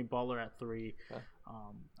put Jimmy Butler at 3. Okay.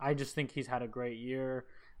 I just think he's had a great year.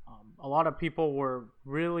 A lot of people were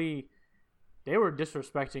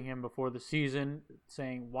disrespecting him before the season,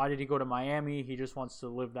 saying, why did he go to Miami? He just wants to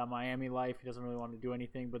live that Miami life. He doesn't really want to do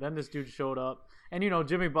anything. But then this dude showed up, and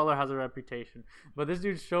Jimmy Butler has a reputation, but this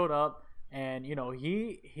dude showed up, and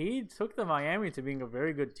he took the Miami to being a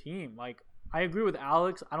very good team. Like, I agree with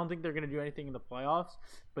Alex. I don't think they're going to do anything in the playoffs,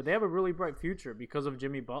 but they have a really bright future because of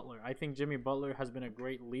Jimmy Butler. I think Jimmy Butler has been a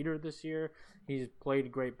great leader this year. He's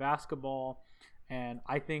played great basketball, and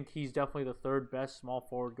I think he's definitely the third best small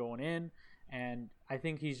forward going in. And I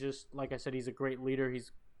think he's just, like I said, he's a great leader.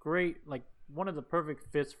 He's great, like one of the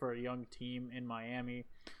perfect fits for a young team in Miami.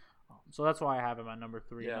 So that's why I have him at number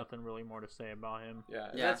 3. Yeah. Nothing really more to say about him. Yeah,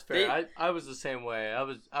 Yeah, that's fair. I was the same way.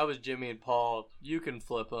 I was Jimmy and Paul. You can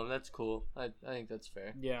flip them. That's cool. I think that's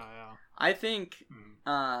fair. Yeah. I think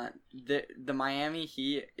the Miami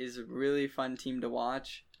Heat is a really fun team to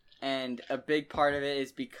watch, and a big part of it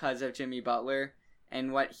is because of Jimmy Butler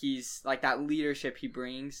and what he's like, that leadership he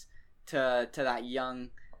brings to that young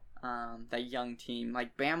team.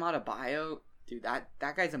 Like Bam Adebayo, dude, that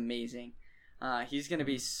guy's amazing. He's gonna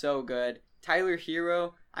be so good. Tyler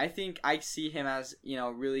Hero, I think I see him as,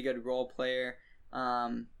 a really good role player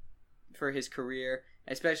for his career,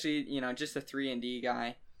 especially, just a 3-and-D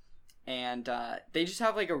guy. And they just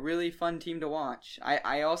have like a really fun team to watch.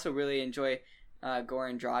 I also really enjoy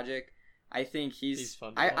Goran Dragic. I think he's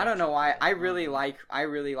fun to watch. I don't know why. I really like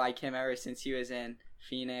him ever since he was in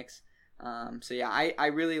Phoenix. So yeah, I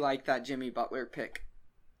really like that Jimmy Butler pick.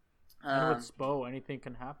 And with Spo, anything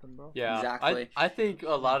can happen, bro. Yeah, exactly. I think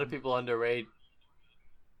a lot of people underrate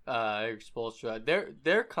Eric Spoelstra.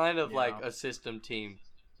 They're kind of like a system team.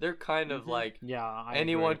 They're kind of like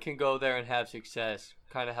anyone can go there and have success.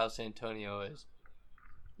 Kind of how San Antonio is.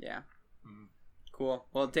 Yeah. Cool.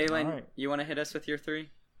 Well, Dalen, you want to hit us with your 3?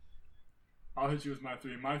 I'll hit you with my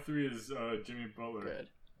 3. My 3 is Jimmy Butler. Good.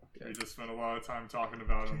 We just spent a lot of time talking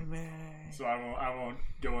about him, so I won't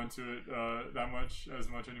go into it as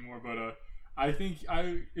much anymore. But I think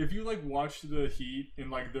if you like watch the Heat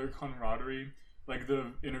and like their camaraderie, like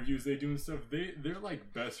the interviews they do and stuff, they're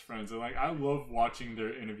like best friends. And like I love watching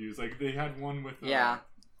their interviews. Like they had one with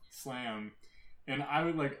Slam, and I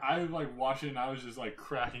would watch it and I was just like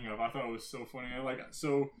cracking up. I thought it was so funny.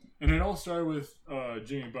 And it all started with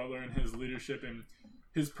Jimmy Butler and his leadership and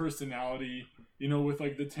his personality. With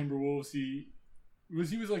like the Timberwolves,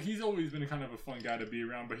 he's always been kind of a fun guy to be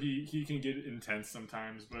around, but he can get intense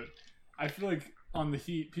sometimes. But I feel like on the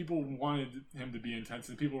Heat, people wanted him to be intense,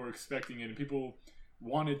 and people were expecting it, and people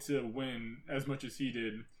wanted to win as much as he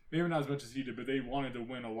did. Maybe not as much as he did, but they wanted to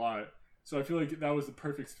win a lot. So I feel like that was the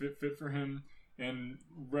perfect fit for him. And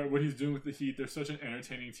what he's doing with the Heat, they're such an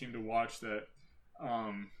entertaining team to watch that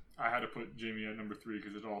I had to put Jamie at number 3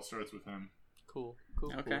 because it all starts with him. Cool.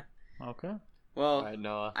 Okay. Okay. Well, right,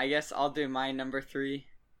 Noah. I guess I'll do my number 3.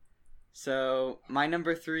 So my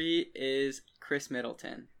number 3 is Chris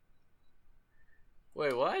Middleton.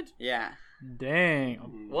 Wait, what? Yeah.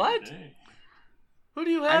 Dang. What? Dang. Who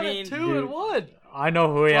do you have at 2 and 1? I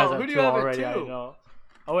know who he has who at do 2 you have already. at 2? I know.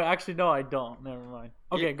 Oh wait, actually no, I don't. Never mind.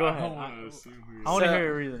 Okay, go ahead. I want to hear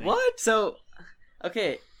your reasoning. What? So,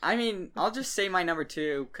 okay. I mean, I'll just say my number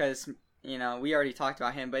 2 because we already talked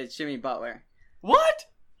about him, but it's Jimmy Butler. What?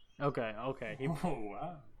 Okay. Oh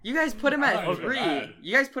wow. You guys put him at 3. bad.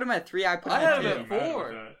 You guys put him at 3. I put him I at had him 2. at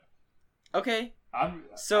 4. Okay.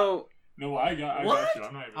 So no, I got What? you.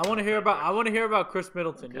 I'm not even I want to hear about Chris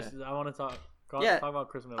Middleton. Okay. I want to talk about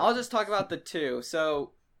Chris Middleton. I'll just talk about the 2.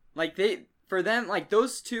 So, like for them, like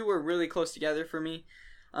those 2 were really close together for me.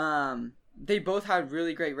 They both had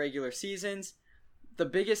really great regular seasons. The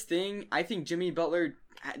biggest thing, I think Jimmy Butler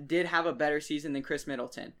did have a better season than Chris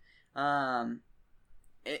Middleton.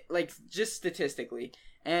 Just statistically.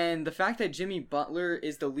 And the fact that Jimmy Butler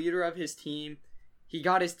is the leader of his team, he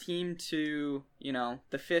got his team to, the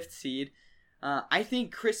 5th seed. I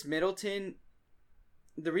think Chris Middleton,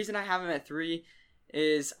 the reason I have him at 3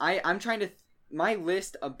 is I'm trying to, my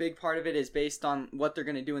list, a big part of it is based on what they're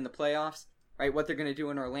going to do in the playoffs, right? What they're going to do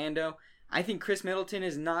in Orlando. I think Chris Middleton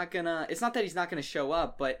is not going to, it's not that he's not going to show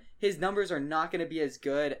up, but his numbers are not going to be as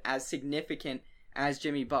good, as significant as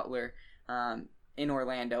Jimmy Butler in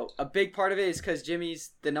Orlando. A big part of it is because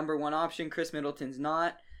Jimmy's the number 1 option. Chris Middleton's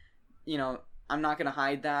not. I'm not going to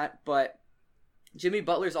hide that, but Jimmy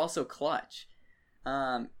Butler's also clutch.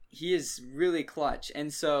 He is really clutch.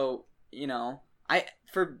 And so,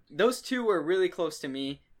 for those 2 were really close to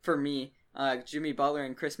me, Jimmy Butler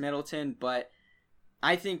and Chris Middleton, but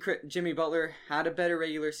I think Jimmy Butler had a better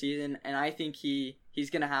regular season, and I think he's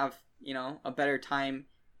going to have, a better time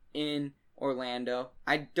in Orlando.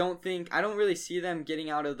 I don't really see them getting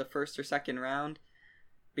out of the first or second round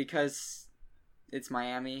because it's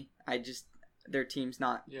Miami. Their team's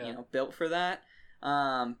not, built for that.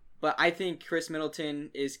 But I think Chris Middleton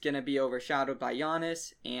is going to be overshadowed by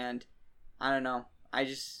Giannis, and I don't know.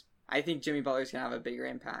 I think Jimmy Butler's going to have a bigger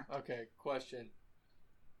impact. Okay, question.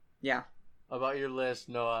 Yeah. About your list,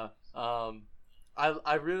 Noah.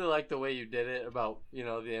 I really like the way you did it about,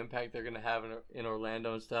 the impact they're going to have in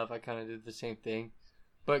Orlando and stuff. I kind of did the same thing.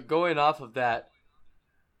 But going off of that,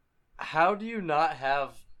 how do you not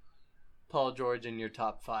have Paul George in your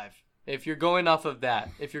top 5? If you're going off of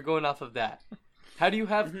that, how do you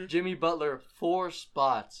have Jimmy Butler 4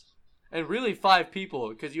 spots? And really 5 people,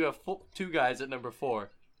 because you have 2 guys at number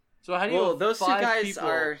 4. So how do you have those 5 2 guys people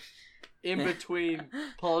are in between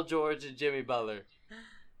Paul George and Jimmy Butler?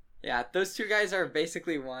 Yeah, those 2 guys are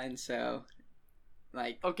basically one, so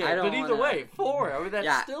okay, I don't but either wanna... way, 4. I mean,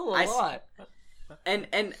 that's still a lot.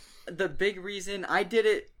 And the big reason I did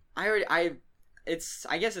it, I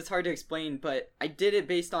guess it's hard to explain, but I did it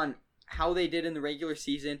based on how they did in the regular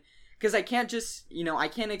season, because I can't just I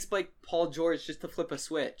can't expect Paul George just to flip a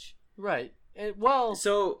switch. Right.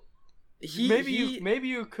 So maybe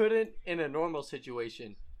you couldn't in a normal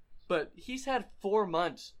situation, but he's had 4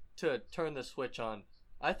 months to turn the switch on.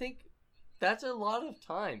 I think that's a lot of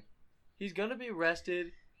time. He's gonna be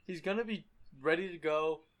rested. He's gonna be ready to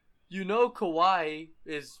go. Kawhi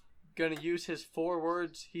is gonna use his 4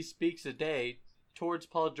 words he speaks a day towards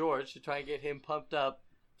Paul George to try and get him pumped up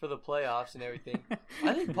for the playoffs and everything.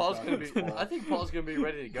 I think Paul's gonna be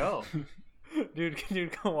ready to go. Dude,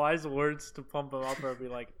 Kawhi's words to pump him up are be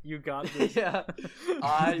like, "You got this." Yeah,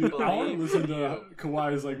 I want to believe. listen to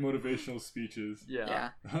Kawhi's motivational speeches. Yeah.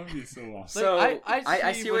 That would be so awesome. So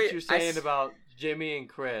I see what you're saying about Jimmy and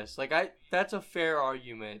Chris. That's a fair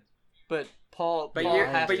argument, but Paul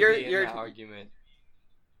has to be in that argument.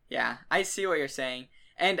 Yeah, I see what you're saying,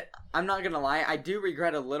 and I'm not gonna lie, I do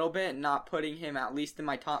regret a little bit not putting him at least in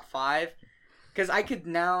my top 5. Because I could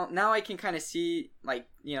now I can kind of see,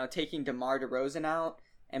 taking DeMar DeRozan out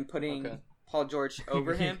and putting Paul George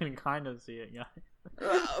over him. You can kind of see it, yeah.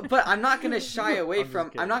 But I'm not going to shy away from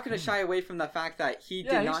the fact that he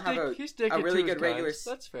did not have a really good regular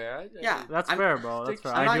season. That's fair. That's fair, bro. That's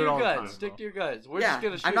fair. Stick to your guns. Stick to your guns. We're just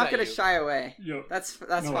going to shoot I'm not going to to shy away. Yo, that's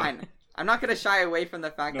fine. I'm not going to shy away from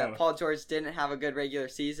the fact that Paul George didn't have a good regular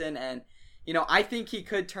season, and I think he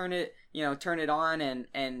could turn it on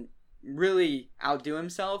and really outdo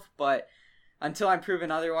himself, but until I'm proven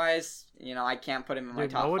otherwise, I can't put him in my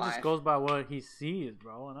top 5. Noah just goes by what he sees,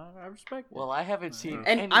 bro, and I respect it. Well, I haven't seen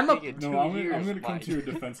and anything in 2 years. I'm going to come to your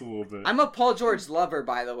defense a little bit. I'm a Paul George lover,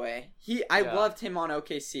 by the way. I loved him on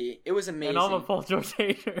OKC. It was amazing. And I'm a Paul George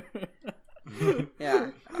hater. Yeah.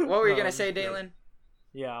 What were you going to say, Dalen?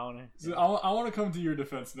 Yeah, I want to. So I want to come to your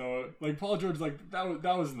defense, Noah. Paul George,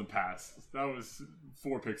 that was in the past. That was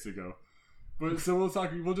 4 picks ago. But so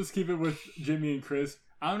we'll just keep it with Jimmy and Chris.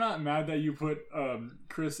 I'm not mad that you put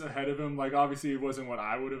Chris ahead of him. Obviously it wasn't what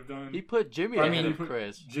I would have done. He put Jimmy ahead of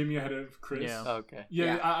Chris. Jimmy ahead of Chris. Yeah. Okay.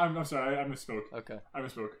 Yeah. I'm sorry. I misspoke. Okay. I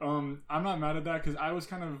misspoke. I'm not mad at that because I was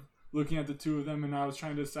kind of looking at the 2 of them and I was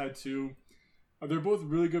trying to decide too. They're both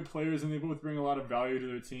really good players and they both bring a lot of value to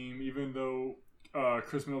their team. Even though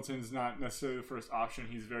Chris Middleton's not necessarily the first option,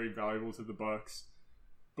 he's very valuable to the Bucks.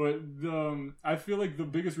 But I feel like the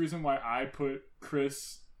biggest reason why I put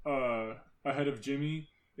Chris ahead of Jimmy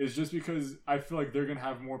is just because I feel like they're gonna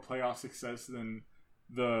have more playoff success than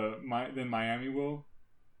Miami will.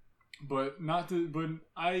 But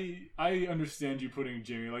I understand you putting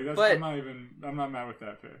Jimmy I'm not mad with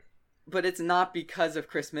that pick. But it's not because of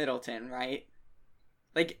Chris Middleton, right?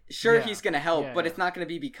 He's gonna help, but it's not gonna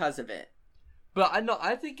be because of it. But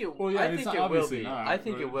I think it. Well, yeah, I think it will be. I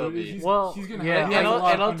think it will be. He's gonna and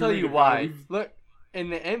I'll tell you why. Value. Look, in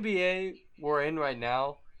the NBA we're in right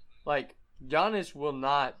now, Giannis will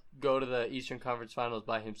not go to the Eastern Conference Finals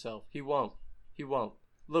by himself. He won't.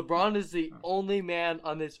 LeBron is the only man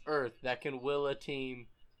on this earth that can will a team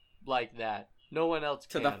like that. No one else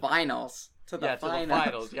can. To the finals. To the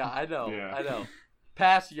finals. Yeah, I know. Yeah. I know.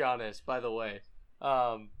 Past Giannis, by the way.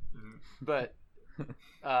 But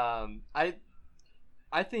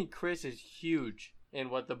I think Chris is huge in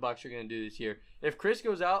what the Bucks are going to do this year. If Chris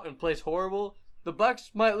goes out and plays horrible, the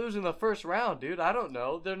Bucks might lose in the first round, dude. I don't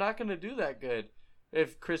know. They're not going to do that good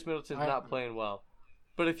if Chris Middleton's not playing well.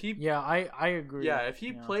 But if he I agree. Yeah, if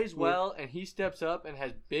he plays well and he steps up and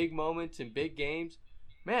has big moments and big games,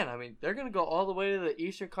 man, I mean, they're going to go all the way to the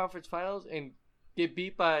Eastern Conference Finals and get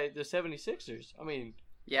beat by the 76ers. I mean,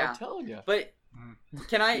 I'm telling you. But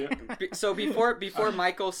can I? So before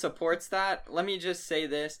Michael supports that, let me just say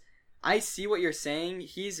this: I see what you're saying.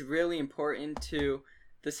 He's really important to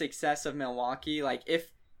the success of Milwaukee.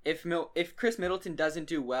 If Chris Middleton doesn't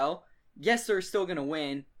do well, yes, they're still gonna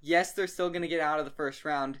win. Yes, they're still gonna get out of the first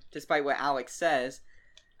round, despite what Alex says.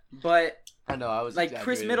 But I know I was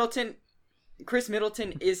Chris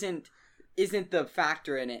Middleton isn't the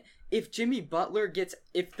factor in it. If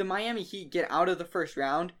the Miami Heat get out of the first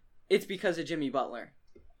round, it's because of Jimmy Butler.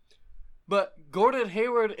 But Gordon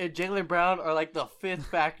Hayward and Jaylen Brown are like the fifth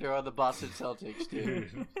factor on the Boston Celtics,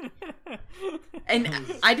 dude. And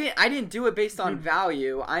I didn't do it based on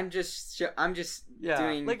value. I'm just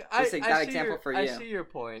doing like that I example for you. I see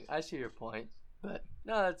your point. But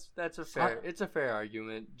no, that's a fair. It's a fair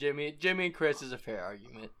argument. Jimmy and Chris is a fair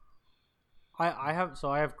argument. I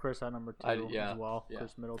have Chris at number 2 as well. Yeah.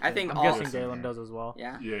 Chris Middleton. I think I'm all- guessing Galen does as well.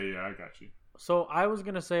 Yeah. Yeah, I got you. So I was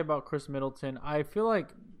gonna say about Chris Middleton, I feel like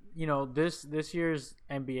this year's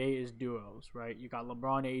NBA is duos, right? You got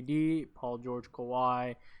LeBron, AD, Paul George,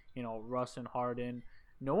 Kawhi, Russ and Harden.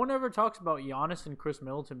 No one ever talks about Giannis and Chris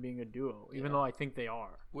Middleton being a duo, even though I think they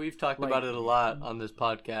are. We've talked about it a lot on this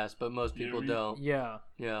podcast, but most people don't. Yeah.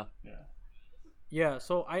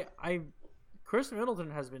 So Chris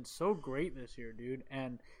Middleton has been so great this year, dude,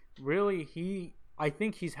 and really I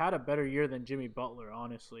think he's had a better year than Jimmy Butler,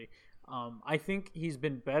 honestly. I think he's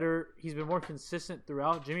been better. He's been more consistent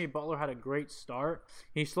throughout. Jimmy Butler had a great start.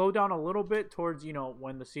 He slowed down a little bit towards,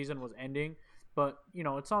 when the season was ending. But,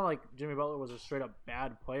 it's not like Jimmy Butler was a straight up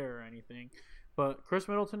bad player or anything. But Chris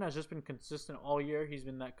Middleton has just been consistent all year. He's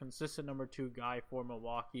been that consistent number 2 guy for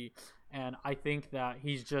Milwaukee. And I think that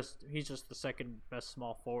he's just the second best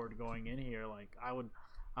small forward going in here. Like, I would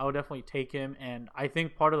definitely take him. And I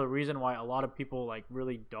think part of the reason why a lot of people,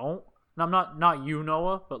 really don't, and I'm not you,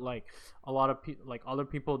 Noah, but a lot of other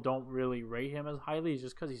people don't really rate him as highly. Is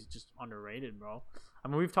just because he's just underrated, bro. I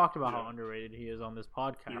mean, we've talked about how underrated he is on this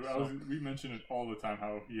podcast. Yeah, we mention it all the time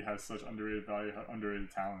how he has such underrated value,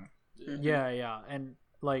 underrated talent. Yeah, and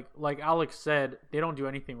like Alex said, they don't do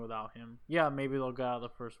anything without him. Yeah, maybe they'll get out of the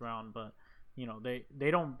first round, but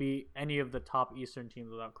they don't beat any of the top Eastern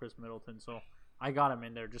teams without Chris Middleton. So I got him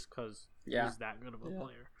in there just because he's that good of a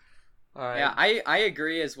player. All right. Yeah, I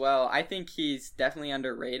agree as well. I think he's definitely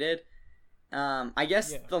underrated. I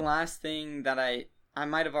guess the last thing that I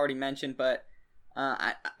might have already mentioned, but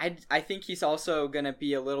I think he's also going to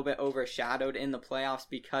be a little bit overshadowed in the playoffs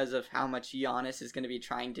because of how much Giannis is going to be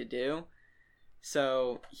trying to do.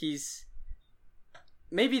 So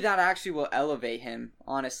maybe that actually will elevate him,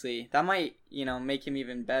 honestly. That might, make him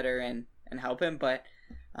even better and help him, but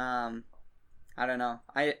I don't know.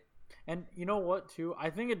 And you know what, too? I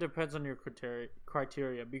think it depends on your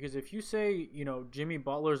criteria. Because if you say, Jimmy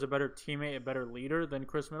Butler is a better teammate, a better leader than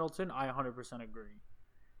Chris Middleton, I 100% agree.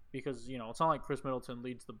 Because, it's not like Chris Middleton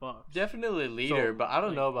leads the Bucks. Definitely leader, but I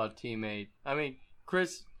don't know about teammate. I mean,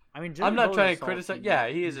 Chris... Jimmy I'm not Butler's trying a to criticize... teammate. Yeah,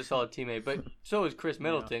 he is a solid teammate, but so is Chris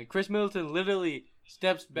Middleton. Yeah. Chris Middleton literally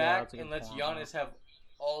steps back that's a good and lets point, Giannis have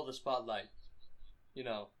all the spotlight.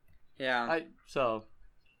 Yeah.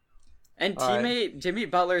 And All teammate Jimmy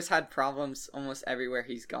Butler's had problems almost everywhere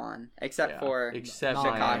he's gone, except for except No,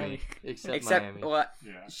 Chicago. Miami. Except Miami. What?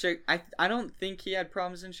 Yeah. I don't think he had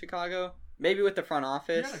problems in Chicago. Maybe with the front He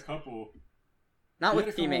office, had a couple. not He with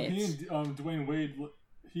had a couple. teammates. He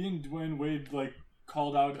and Dwayne Wade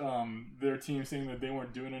called out their team saying that they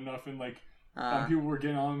weren't doing enough, and people were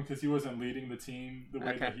getting on him because he wasn't leading the team the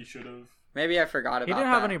way that he should have. Maybe I forgot about He didn't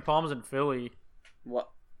have any problems in Philly. What?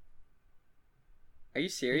 Are you He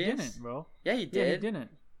serious? didn't, bro. Yeah, he Yeah, did. he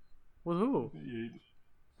didn't. With who?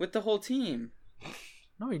 With the whole team.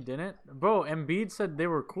 No, he didn't. Bro, Embiid said they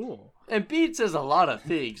were cool. Embiid says a lot of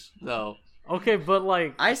things, though. Okay, but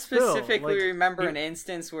I still, specifically remember an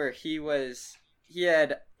instance where he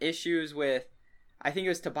had issues with, I think it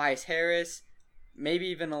was Tobias Harris, maybe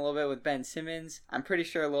even a little bit with Ben Simmons. I'm pretty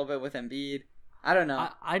sure a little bit with Embiid. I don't know.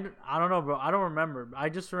 I don't know, bro. I don't remember. I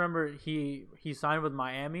just remember he signed with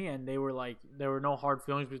Miami, and there were no hard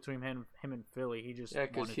feelings between him and Philly. He just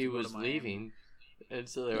Because wanted he to go to was Miami. leaving, and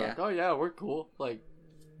so they were Yeah. like, "Oh yeah, we're cool." Like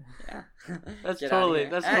Yeah. that's Get outta totally here.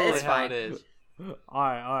 that's It's totally how fine. it is. All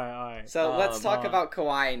right. So let's talk uh, about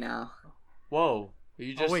Kawhi now. Whoa,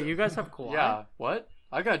 you just Oh wait, you guys have Kawhi? yeah. What?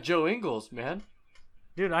 I got Joe Ingles, man.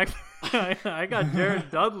 Dude, I got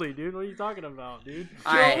Jared Dudley, dude. What are you talking about, dude?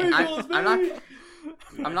 I'm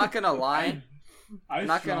not gonna lie. I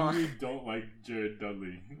Not gonna strongly don't like Jared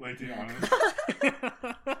Dudley. To be honest,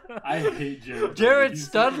 I hate Jared. Jared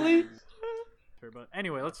Dudley. Studley? But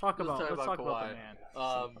anyway, let's talk about the Kawhi. man.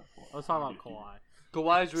 Let's talk about Kawhi.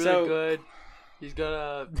 Kawhi's really So- good. He's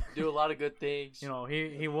gonna do a lot of good things.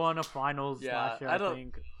 He won a finals Yeah, last year, I I don't-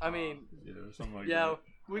 think. I mean, Yeah, something like yeah,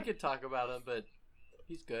 we could talk about him, but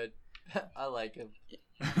he's good. I like him.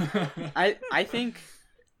 that. I think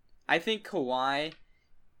Kawhi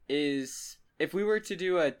is, if we were to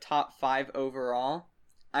do a top 5 overall,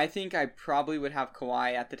 I think I probably would have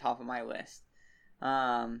Kawhi at the top of my list.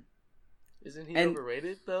 Isn't he And-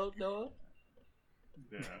 overrated though, Noah?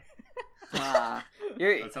 Yeah.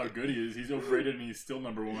 You're That's how good he is. He's overrated and he's still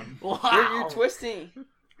number one. you're twisting.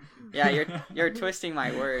 Yeah, you're twisting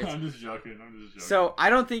my words. I'm just joking. So I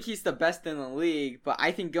don't think he's the best in the league, but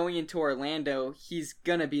I think going into Orlando, he's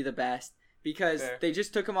gonna be the best because Fair. they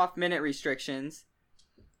just took him off minute restrictions.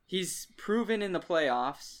 He's proven in the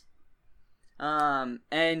playoffs, and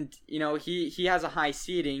he has a high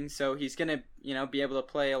seeding, so he's gonna be able to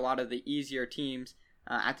play a lot of the easier teams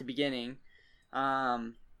at the beginning.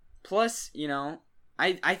 Plus,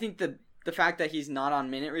 I think the fact that he's not on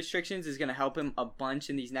minute restrictions is going to help him a bunch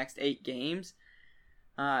in these next 8 games.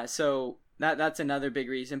 So that's another big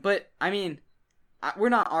reason. But, I mean, we're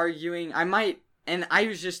not arguing. I might, and I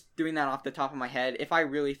was just doing that off the top of my head. If I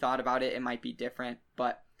really thought about it, it might be different.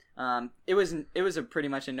 But it was a pretty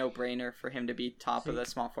much a no-brainer for him to be top of the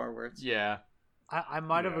small forwards. Yeah. I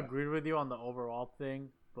might have agreed with you on the overall thing,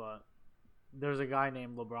 but there's a guy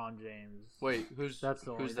named LeBron James. Wait, who's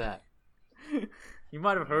that? You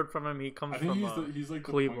might have heard from him. He comes I think from he's like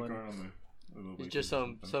Cleveland. The point guard on the He's just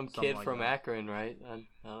some kid like from that. Akron, right? I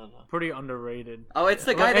don't know. Pretty underrated. Oh, it's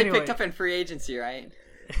the Well, guy they anyway. picked up in free agency, right?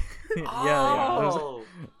 yeah. It was Oh!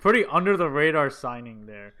 pretty under the radar signing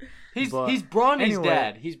there. He's But Bronny's anyway.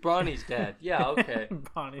 dad. He's Bronny's dad. Yeah, okay.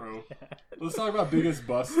 Bronny. Bro. Let's talk about biggest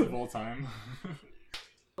bust of all time.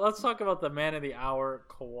 Let's talk about the man of the hour,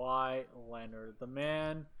 Kawhi Leonard.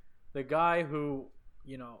 The guy who,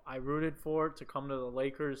 I rooted for to come to the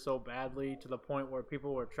Lakers so badly to the point where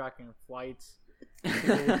people were tracking flights.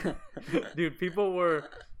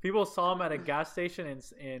 People saw him at a gas station in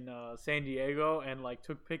San Diego and like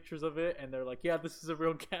took pictures of it, and they're like, yeah, this is a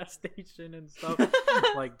real gas station and stuff.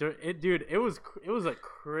 It was a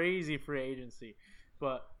crazy free agency.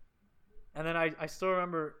 And then I still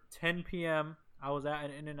remember 10 p.m. I was at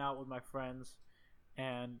an In-N-Out with my friends,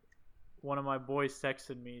 and one of my boys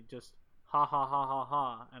texted me just ha ha ha ha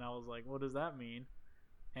ha, and I was like, what does that mean?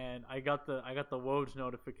 And I got the Woj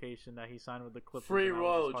notification that he signed with the Clippers. Free and I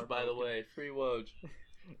was just Woj, by the heartbroken. way. Free Woj.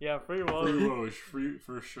 Yeah, free Woj. Free Woj, free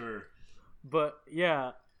for sure. But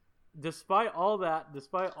yeah, despite all the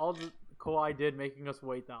Kawhi did making us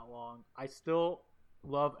wait that long, I still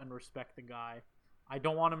love and respect the guy. I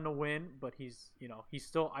don't want him to win, but he's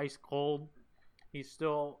still ice cold. He's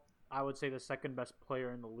still, I would say, the second best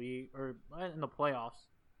player in the league, or in the playoffs,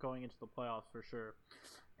 going into the playoffs for sure.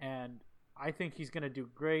 And I think he's going to do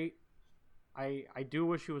great. I do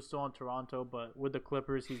wish he was still in Toronto, but with the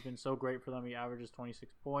Clippers, he's been so great for them. He averages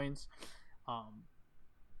 26 points.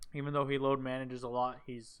 Even though he load manages a lot,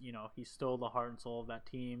 he's still the heart and soul of that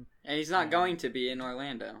team. And he's not going to be in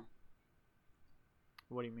Orlando.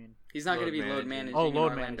 What do you mean? He's not going to Load be load managing. managing. Oh, in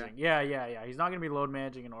load Orlando. managing. Yeah. He's not going to be load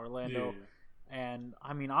managing in Orlando. Yeah. And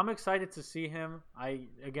I mean, I'm excited to see him. I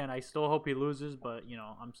still hope he loses, but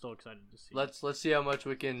I'm still excited to see. Let's see how much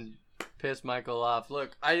we can piss Michael off.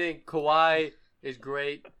 Look, I think Kawhi is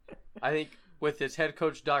great. I think with his head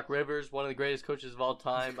coach Doc Rivers, one of the greatest coaches of all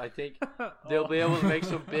time, I think they'll be able to make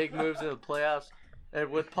some big moves in the playoffs. And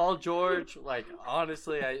with Paul George, like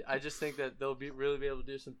honestly, I just think that they'll really be able to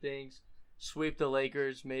do some things. Sweep the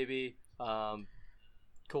Lakers, maybe.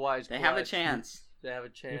 Kawhi's They have a clutch. chance. They have a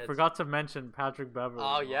You chance. forgot to mention Patrick Beverly.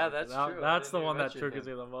 Oh, yeah, that's true. I That's the didn't one even that mention triggers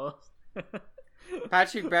him. me the most.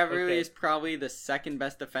 Patrick Beverly Okay. is probably the second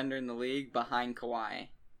best defender in the league behind Kawhi.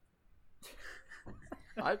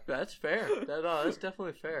 That's fair. That's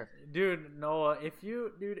definitely fair. Dude, Noah,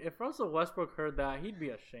 if Russell Westbrook heard that, he'd be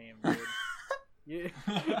ashamed, dude.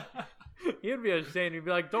 He'd be ashamed. He'd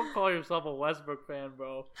be like, "Don't call yourself a Westbrook fan,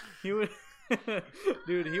 bro." He would,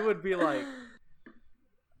 dude. He would be like,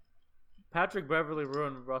 Patrick Beverly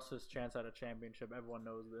ruined Russ's chance at a championship. Everyone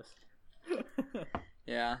knows this.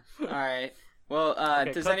 Yeah. All right. Well,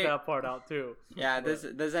 Okay, does cut that part out too. yeah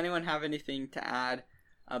But- does anyone have anything to add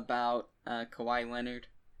about Kawhi Leonard?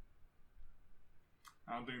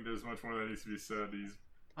 I don't think there's much more that needs to be said. He's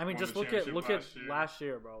I mean, won just the look at championship last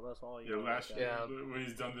year, bro. That's all you. last got. year. Yeah. What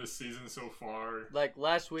he's done this season so far. Like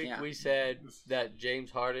last week, Yeah. we said that James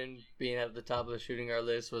Harden being at the top of the shooting guard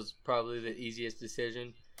list was probably the easiest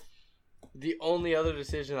decision. The only other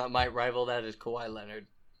decision that might rival that is Kawhi Leonard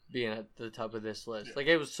being at the top of this list. Like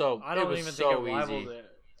it was so. I don't it was even so think it rivals easy.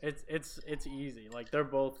 it. It's easy. Like they're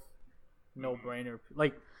both no brainer.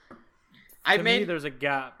 Like I to made me, there's a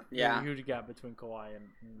gap. There's Yeah. a huge gap between Kawhi and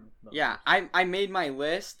the Yeah, I made my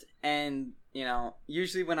list, and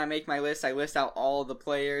usually when I make my list, I list out all the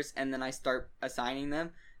players, and then I start assigning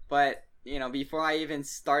them. But before I even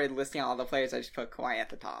started listing out all the players, I just put Kawhi at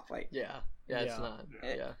the top. Like, Yeah, it's Yeah. not.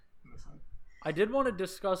 Yeah. Yeah. I did want to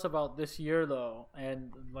discuss about this year though,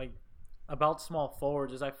 and like about small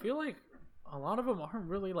forwards. Is I feel like a lot of them aren't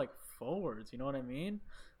really like forwards. You know what I mean?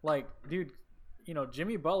 Like, dude,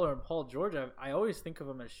 Jimmy Butler and Paul George, I always think of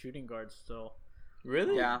them as shooting guards still.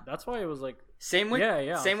 Really? Yeah. That's why it was like Same with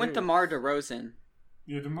Same with DeMar DeRozan.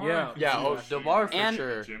 Yeah, DeMar. Yeah. Yeah. Oh, DeMar for And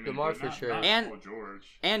sure. Jimmy, DeMar but for not- sure. not And- Paul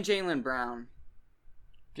George. And Jaylen Brown.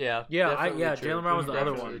 Yeah. Yeah, definitely true. Jaylen Brown was the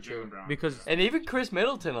other Definitely one. true. because And even Chris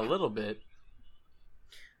Middleton a little bit.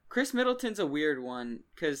 Chris Middleton's a weird one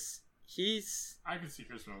because I can see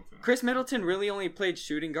Chris Middleton. Chris Middleton really only played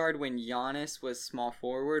shooting guard when Giannis was small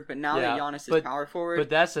forward, but now that Yeah, Giannis is but- power forward, But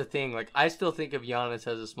that's the thing. Like, I still think of Giannis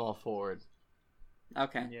as a small forward.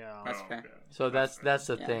 okay, yeah. that's Oh, fair. okay. So that's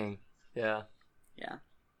the Yeah. thing. Yeah.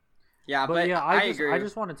 Yeah, but but yeah, I just, agree. I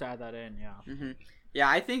just wanted to add that in. Yeah. hmm Yeah,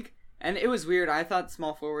 I think, and it was weird. I thought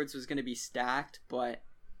small forwards was going to be stacked, but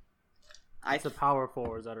It's the power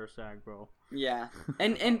forwards that are stacked, bro. yeah,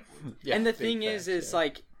 and Yeah, and the big thing facts, is yeah.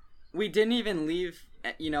 like we didn't even leave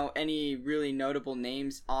any really notable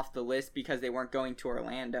names off the list because they weren't going to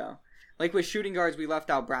Orlando. Like with shooting guards, we left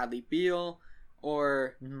out Bradley Beal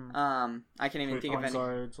or Mhm. I can't even think of Point any.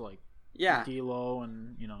 guards like Yeah, D'Lo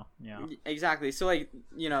and yeah. exactly. So like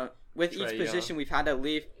with Trae each position, we've had to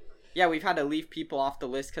leave. Yeah, we've had to leave people off the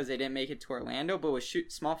list because they didn't make it to Orlando. But with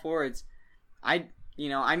small forwards, I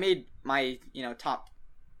made my top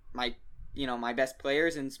my best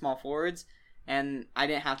players in small forwards, and I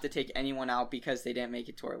didn't have to take anyone out because they didn't make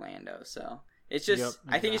it to Orlando. So it's just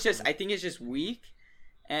Yep, I think it's just weak,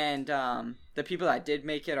 and the people that did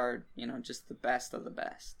make it are just the best of the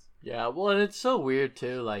best. Yeah, well, and it's so weird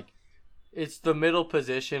too. Like, it's the middle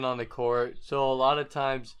position on the court, so a lot of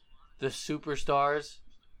times the superstars,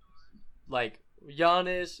 like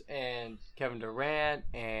Giannis and Kevin Durant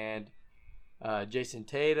and Jason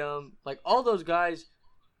Tatum, like all those guys,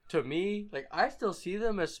 to me, like I still see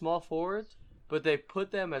them as small forwards, but they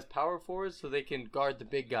put them as power forwards so they can guard the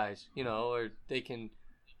big guys, or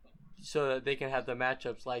so that they can have the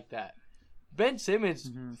matchups like that. Ben Simmons,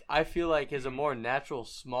 Mhm. I feel like, is a more natural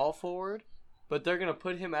small forward, but they're gonna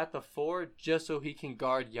put him at the 4 just so he can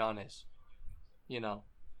guard Giannis.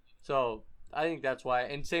 So I think that's why.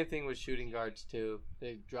 And same thing with shooting guards too.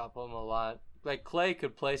 They drop him a lot. Like Clay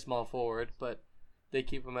could play small forward, but they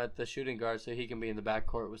keep him at the shooting guard so he can be in the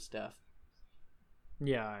backcourt with Steph.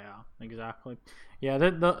 Yeah, exactly. Yeah,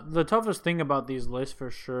 the toughest thing about these lists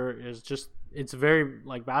for sure is just it's very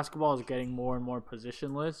like basketball is getting more and more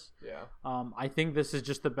positionless. Yeah. I think this is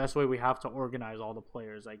just the best way we have to organize all the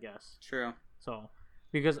players, I guess. True. So,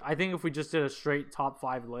 because I think if we just did a straight top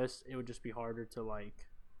 5 list, it would just be harder to like,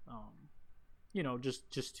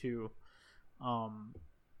 just to,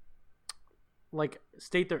 like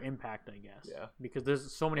state their impact, I guess. Yeah. Because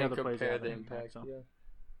there's so many And other players that compare have the an impact. So. Yeah.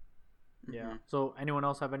 Yeah. So, anyone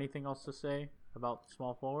else have anything else to say about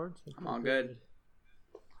small forwards? I'm all good.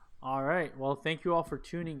 All right. Well, thank you all for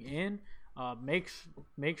tuning in.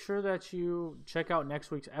 Make sure that you check out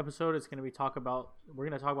next week's episode. We're going to talk about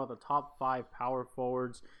the top 5 power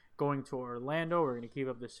forwards going to Orlando. We're going to keep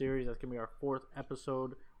up the series. That's going to be our 4th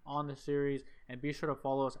episode on the series. And be sure to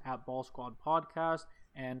follow us at Ball Squad Podcast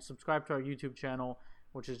and subscribe to our YouTube channel,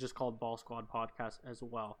 which is just called Ball Squad Podcast as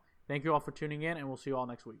well. Thank you all for tuning in, and we'll see you all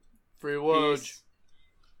next week. Free Woj. Peace.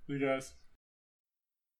 You guys.